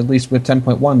credit, at least with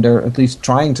 10.1, they're at least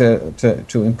trying to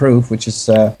improve, which is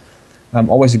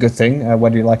always a good thing.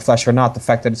 Whether you like Flash or not, the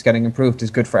fact that it's getting improved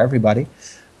is good for everybody.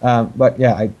 But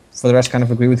yeah, I for the rest kind of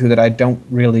agree with you that I don't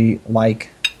really like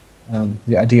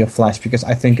the idea of Flash, because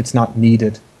I think it's not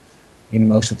needed in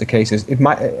most of the cases. It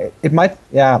might,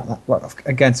 yeah. Well,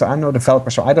 again, so I'm no developer,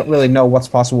 so I don't really know what's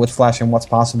possible with Flash and what's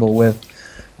possible with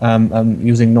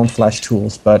using non-Flash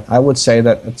tools. But I would say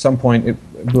that at some point it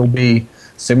will be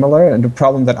similar. And the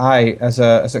problem that I, as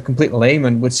a complete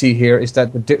layman, would see here is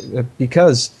that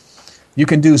because you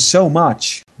can do so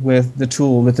much with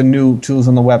the new tools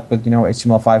on the web, with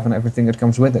HTML5 and everything that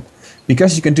comes with it.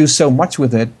 Because you can do so much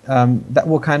with it, that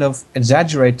will kind of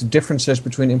exaggerate the differences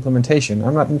between implementation.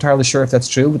 I'm not entirely sure if that's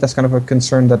true, but that's kind of a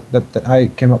concern that I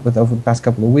came up with over the past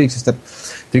couple of weeks, is that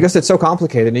because it's so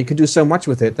complicated and you can do so much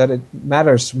with it, that it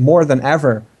matters more than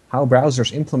ever how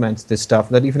browsers implement this stuff,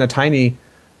 that even a tiny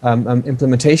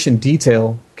implementation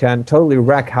detail can totally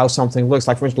wreck how something looks,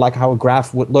 like for instance, like how a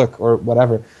graph would look or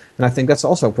whatever. And I think that's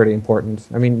also pretty important.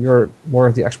 I mean, you're more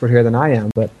of the expert here than I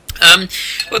am, but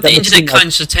well, the internet kind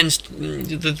of tends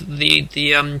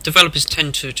the developers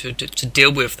tend to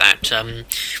deal with that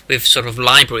with sort of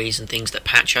libraries and things that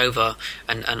patch over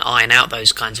and iron out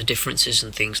those kinds of differences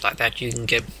and things like that. You can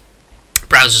get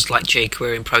browsers like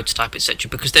jQuery and Prototype, etc.,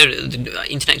 because the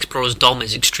Internet Explorer's DOM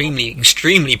is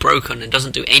extremely broken and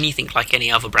doesn't do anything like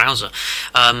any other browser,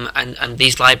 and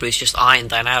these libraries just iron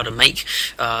that out and make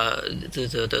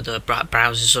the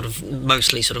browsers sort of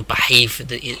mostly sort of behave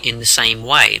in the same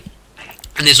way.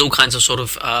 And there's all kinds of sort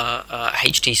of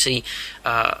HTC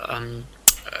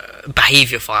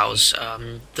behavior files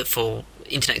that for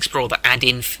Internet Explorer that add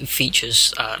in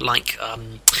features like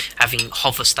having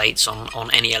hover states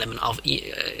on any element of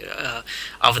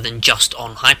other than just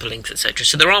on hyperlinks, etc.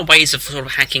 So there are ways of sort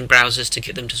of hacking browsers to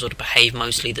get them to sort of behave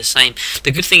mostly the same.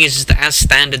 The good thing is that as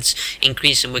standards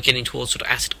increase and we're getting towards sort of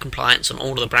ACID compliance on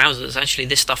all of the browsers, actually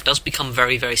this stuff does become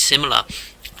very, very similar.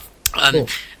 Cool.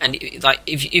 And like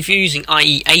if you're using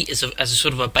IE8 as a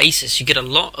sort of a basis, you get a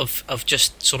lot of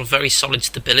just sort of very solid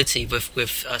stability with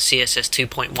CSS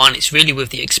 2.1. It's really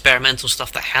with the experimental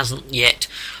stuff that hasn't yet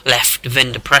left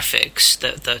vendor prefix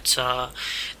that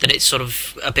it's sort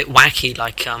of a bit wacky.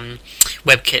 Like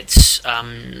WebKit's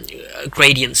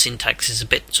gradient syntax is a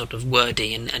bit sort of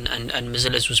wordy, and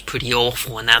Mozilla's was pretty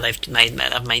awful, and now they've made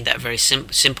that very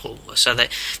simple, so that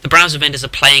the browser vendors are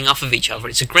playing off of each other.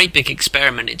 It's a great big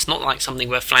experiment. It's not like something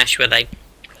where Flash, where they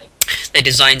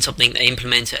design something, they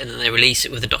implement it, and then they release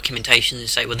it with the documentation and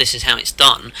say, well, this is how it's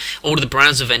done. All of the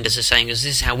browser vendors are saying, this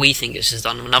is how we think this is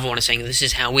done, and another one is saying, this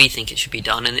is how we think it should be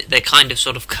done, and they're kind of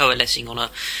sort of coalescing on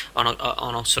a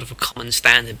sort of a common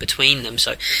standard between them.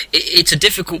 So it's a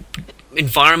difficult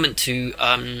environment to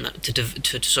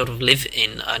sort of live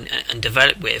in and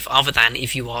develop with, other than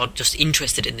if you are just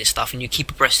interested in this stuff and you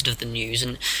keep abreast of the news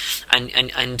and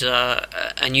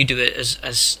you do it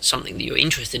as something that you're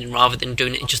interested in, rather than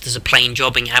doing it just as a plain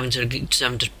job and having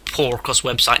to pour across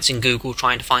websites in Google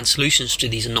trying to find solutions to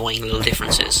these annoying little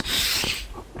differences.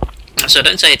 So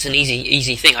don't say it's an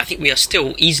easy thing. I think we are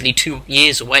still easily 2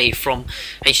 years away from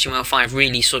HTML5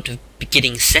 really sort of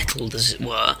getting settled, as it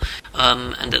were,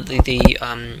 and that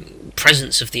the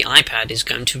presence of the iPad is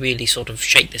going to really sort of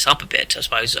shake this up a bit, I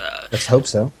suppose. Let's hope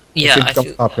so. Yeah, I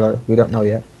think popular. We don't know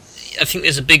yet. I think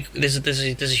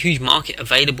there's a huge market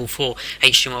available for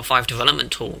HTML5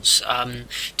 development tools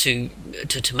to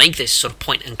make this sort of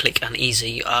point and click and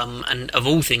easy. And of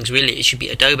all things, really, it should be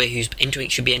Adobe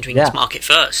should be entering this market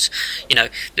first. You know,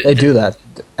 they do that.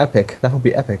 Epic. That would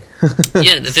be epic.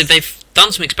 Yeah, they've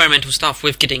done some experimental stuff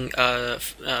with getting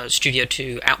Studio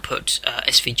to output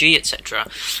SVG, etc.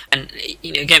 And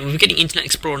again, if we're getting Internet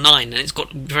Explorer 9 and it's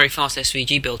got very fast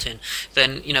SVG built in,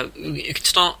 then you could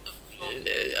start.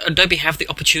 Adobe have the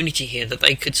opportunity here that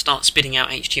they could start spitting out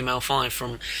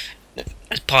HTML5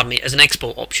 as an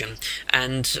export option,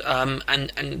 and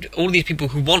all these people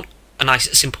who want a nice,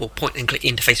 simple point-and-click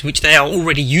interface, which they are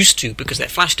already used to because they're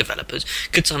Flash developers,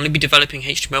 could suddenly be developing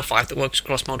HTML5 that works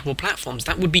across multiple platforms.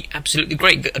 That would be absolutely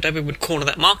great. Adobe would corner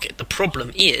that market. The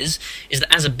problem is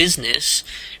that as a business,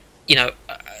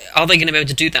 are they going to be able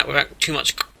to do that without too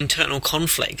much internal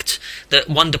conflict? That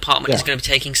one department is going to be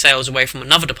taking sales away from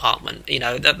another department.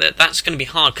 That's going to be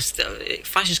hard because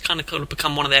Flash has kind of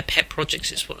become one of their pet projects.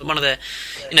 It's one of their,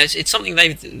 it's something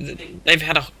they've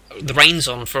had the reins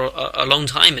on for a long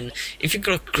time. And if you've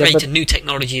got to create a new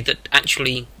technology that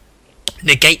actually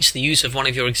negates the use of one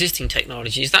of your existing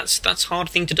technologies, that's a hard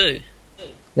thing to do.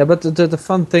 Yeah, but the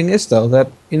fun thing is though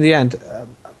that in the end.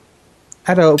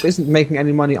 Adobe isn't making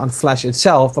any money on Flash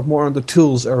itself, but more on the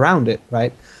tools around it,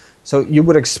 right? So you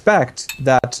would expect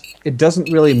that it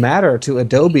doesn't really matter to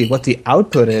Adobe what the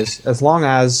output is, as long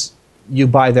as you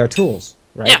buy their tools,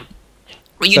 right? Yeah.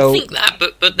 Well, you'd think that,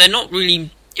 but they're not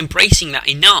really embracing that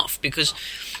enough because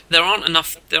there aren't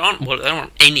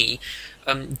any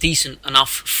decent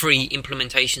enough free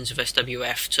implementations of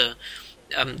SWF to.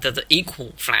 That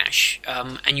equal Flash,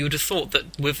 and you would have thought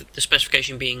that with the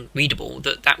specification being readable,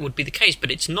 that would be the case,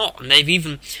 but it's not. And they've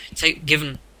even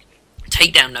given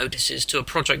takedown notices to a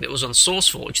project that was on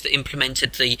SourceForge that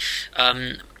implemented the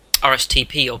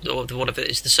RSTP or whatever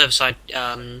it is, the server-side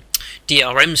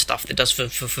DRM stuff that does for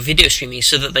video streaming,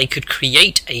 so that they could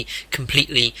create a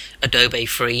completely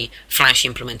Adobe-free Flash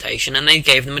implementation, and they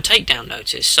gave them a takedown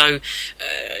notice. So,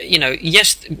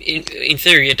 yes, in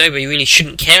theory, Adobe really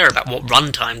shouldn't care about what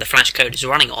runtime the Flash code is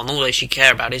running on. All they should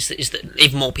care about is that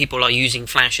if more people are using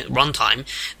Flash at runtime,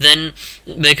 then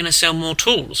they're going to sell more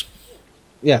tools.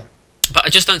 Yeah. But I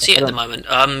just don't see it at the moment.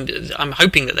 I'm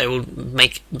hoping that they will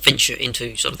venture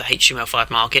into sort of the HTML5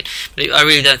 market, but I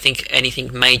really don't think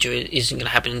anything major isn't going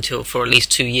to happen for at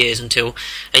least 2 years until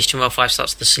HTML5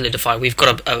 starts to solidify. We've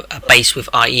got a base with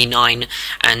IE9,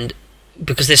 and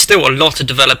because there's still a lot of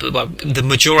developers, well, the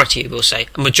majority, we'll say,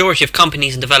 a majority of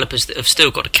companies and developers that have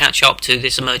still got to catch up to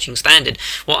this emerging standard.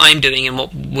 What I'm doing and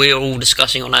what we're all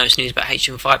discussing on OSnews about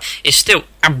HTML5 is still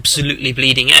absolutely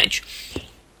bleeding edge.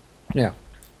 Yeah.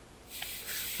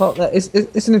 Well,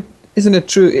 isn't it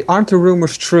true? Aren't the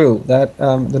rumors true that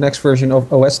the next version of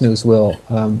OSnews will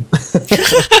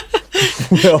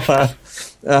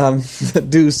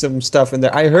do some stuff in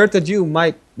there? I heard that you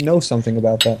might know something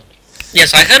about that.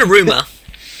 Yes, I heard a rumor.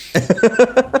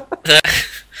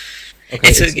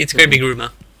 It's a very big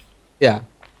rumor. Yeah,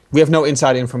 we have no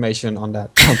inside information on that.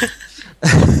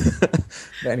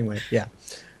 But anyway, yeah.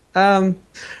 I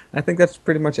think that's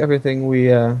pretty much everything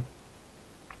we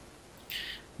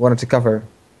wanted to cover.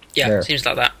 Yeah, there. Seems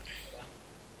like that.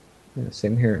 Yeah,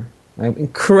 same here. I'm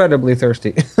incredibly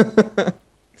thirsty.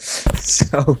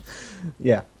 So,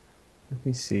 yeah. Let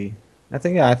me see. I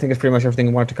think it's pretty much everything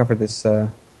I wanted to cover this.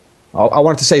 I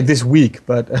wanted to say this week,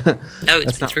 but no, it's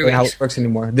that's not really how it works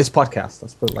anymore. This podcast,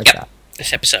 let's put it like that.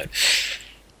 This episode.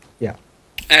 Yeah.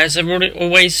 As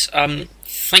always,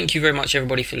 thank you very much,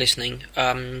 everybody, for listening.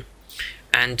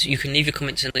 And you can leave your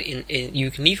comments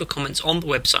you can leave your comments on the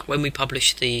website when we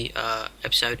publish the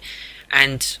episode.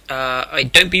 And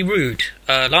don't be rude.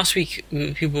 Last week,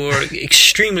 people were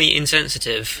extremely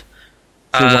insensitive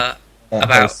about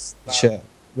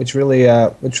which really,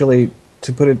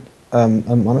 to put it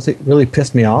honestly, really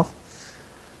pissed me off.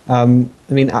 I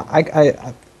mean,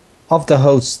 I of the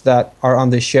hosts that are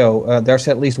on this show, there's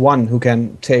at least one who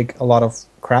can take a lot of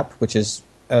crap, which is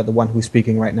the one who's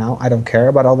speaking right now. I don't care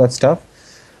about all that stuff.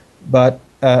 But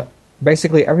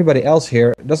basically everybody else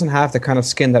here doesn't have the kind of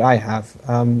skin that I have.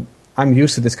 I'm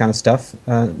used to this kind of stuff,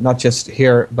 not just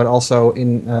here, but also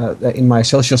in my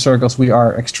social circles. We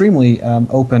are extremely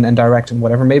open and direct and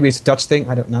whatever. Maybe it's a Dutch thing,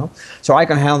 I don't know. So I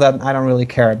can handle that, and I don't really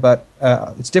care. But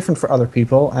it's different for other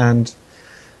people, and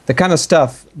the kind of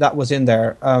stuff that was in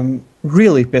there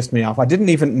really pissed me off. I didn't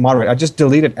even moderate. I just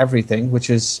deleted everything, which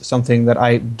is something that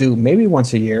I do maybe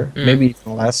once a year, maybe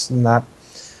even less than that.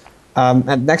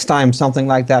 And next time something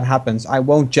like that happens,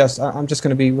 I'm just going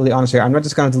to be really honest here. I'm not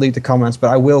just going to delete the comments, but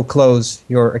I will close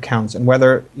your accounts. And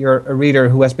whether you're a reader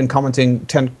who has been commenting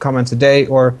 10 comments a day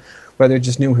or whether you're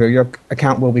just new here, your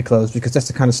account will be closed, because that's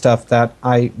the kind of stuff that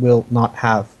I will not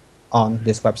have on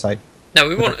this website. No,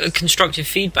 we want constructive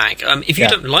feedback. If you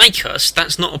don't like us,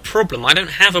 that's not a problem. I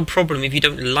don't have a problem if you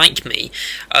don't like me.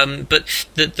 But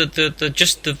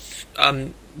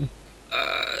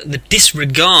the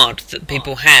disregard that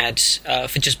people had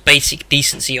for just basic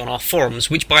decency on our forums,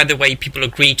 which, by the way, people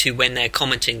agree to when they're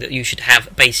commenting that you should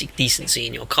have basic decency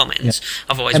in your comments.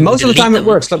 Otherwise, and most of the time it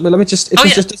works. Let me just. It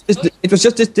was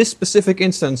just this specific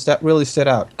instance that really stood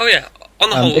out. Oh yeah, on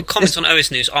the whole, comments on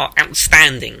OSnews are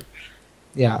outstanding.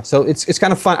 Yeah, so it's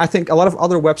kind of fun. I think a lot of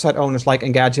other website owners like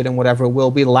Engadget and whatever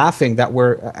will be laughing that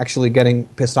we're actually getting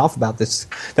pissed off about this,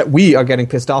 that we are getting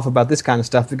pissed off about this kind of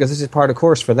stuff, because this is part of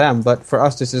course for them. But for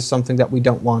us, this is something that we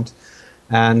don't want,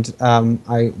 and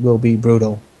I will be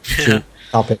brutal to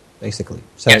stop it, basically.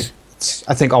 So yes.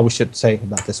 I think all we should say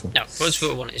about this one. No, what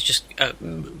we want is just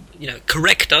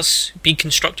correct us, be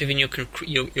constructive in your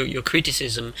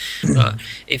criticism.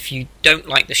 If you don't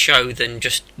like the show, then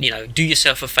just do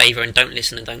yourself a favour and don't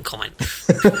listen and don't comment.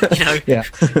 Yeah.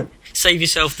 Save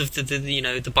yourself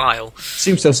the bile.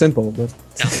 Seems so simple, but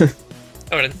yeah.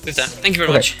 All right, with that, thank you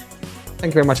very much. Thank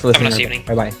you very much for listening. Have a nice evening.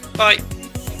 Bye-bye. Bye.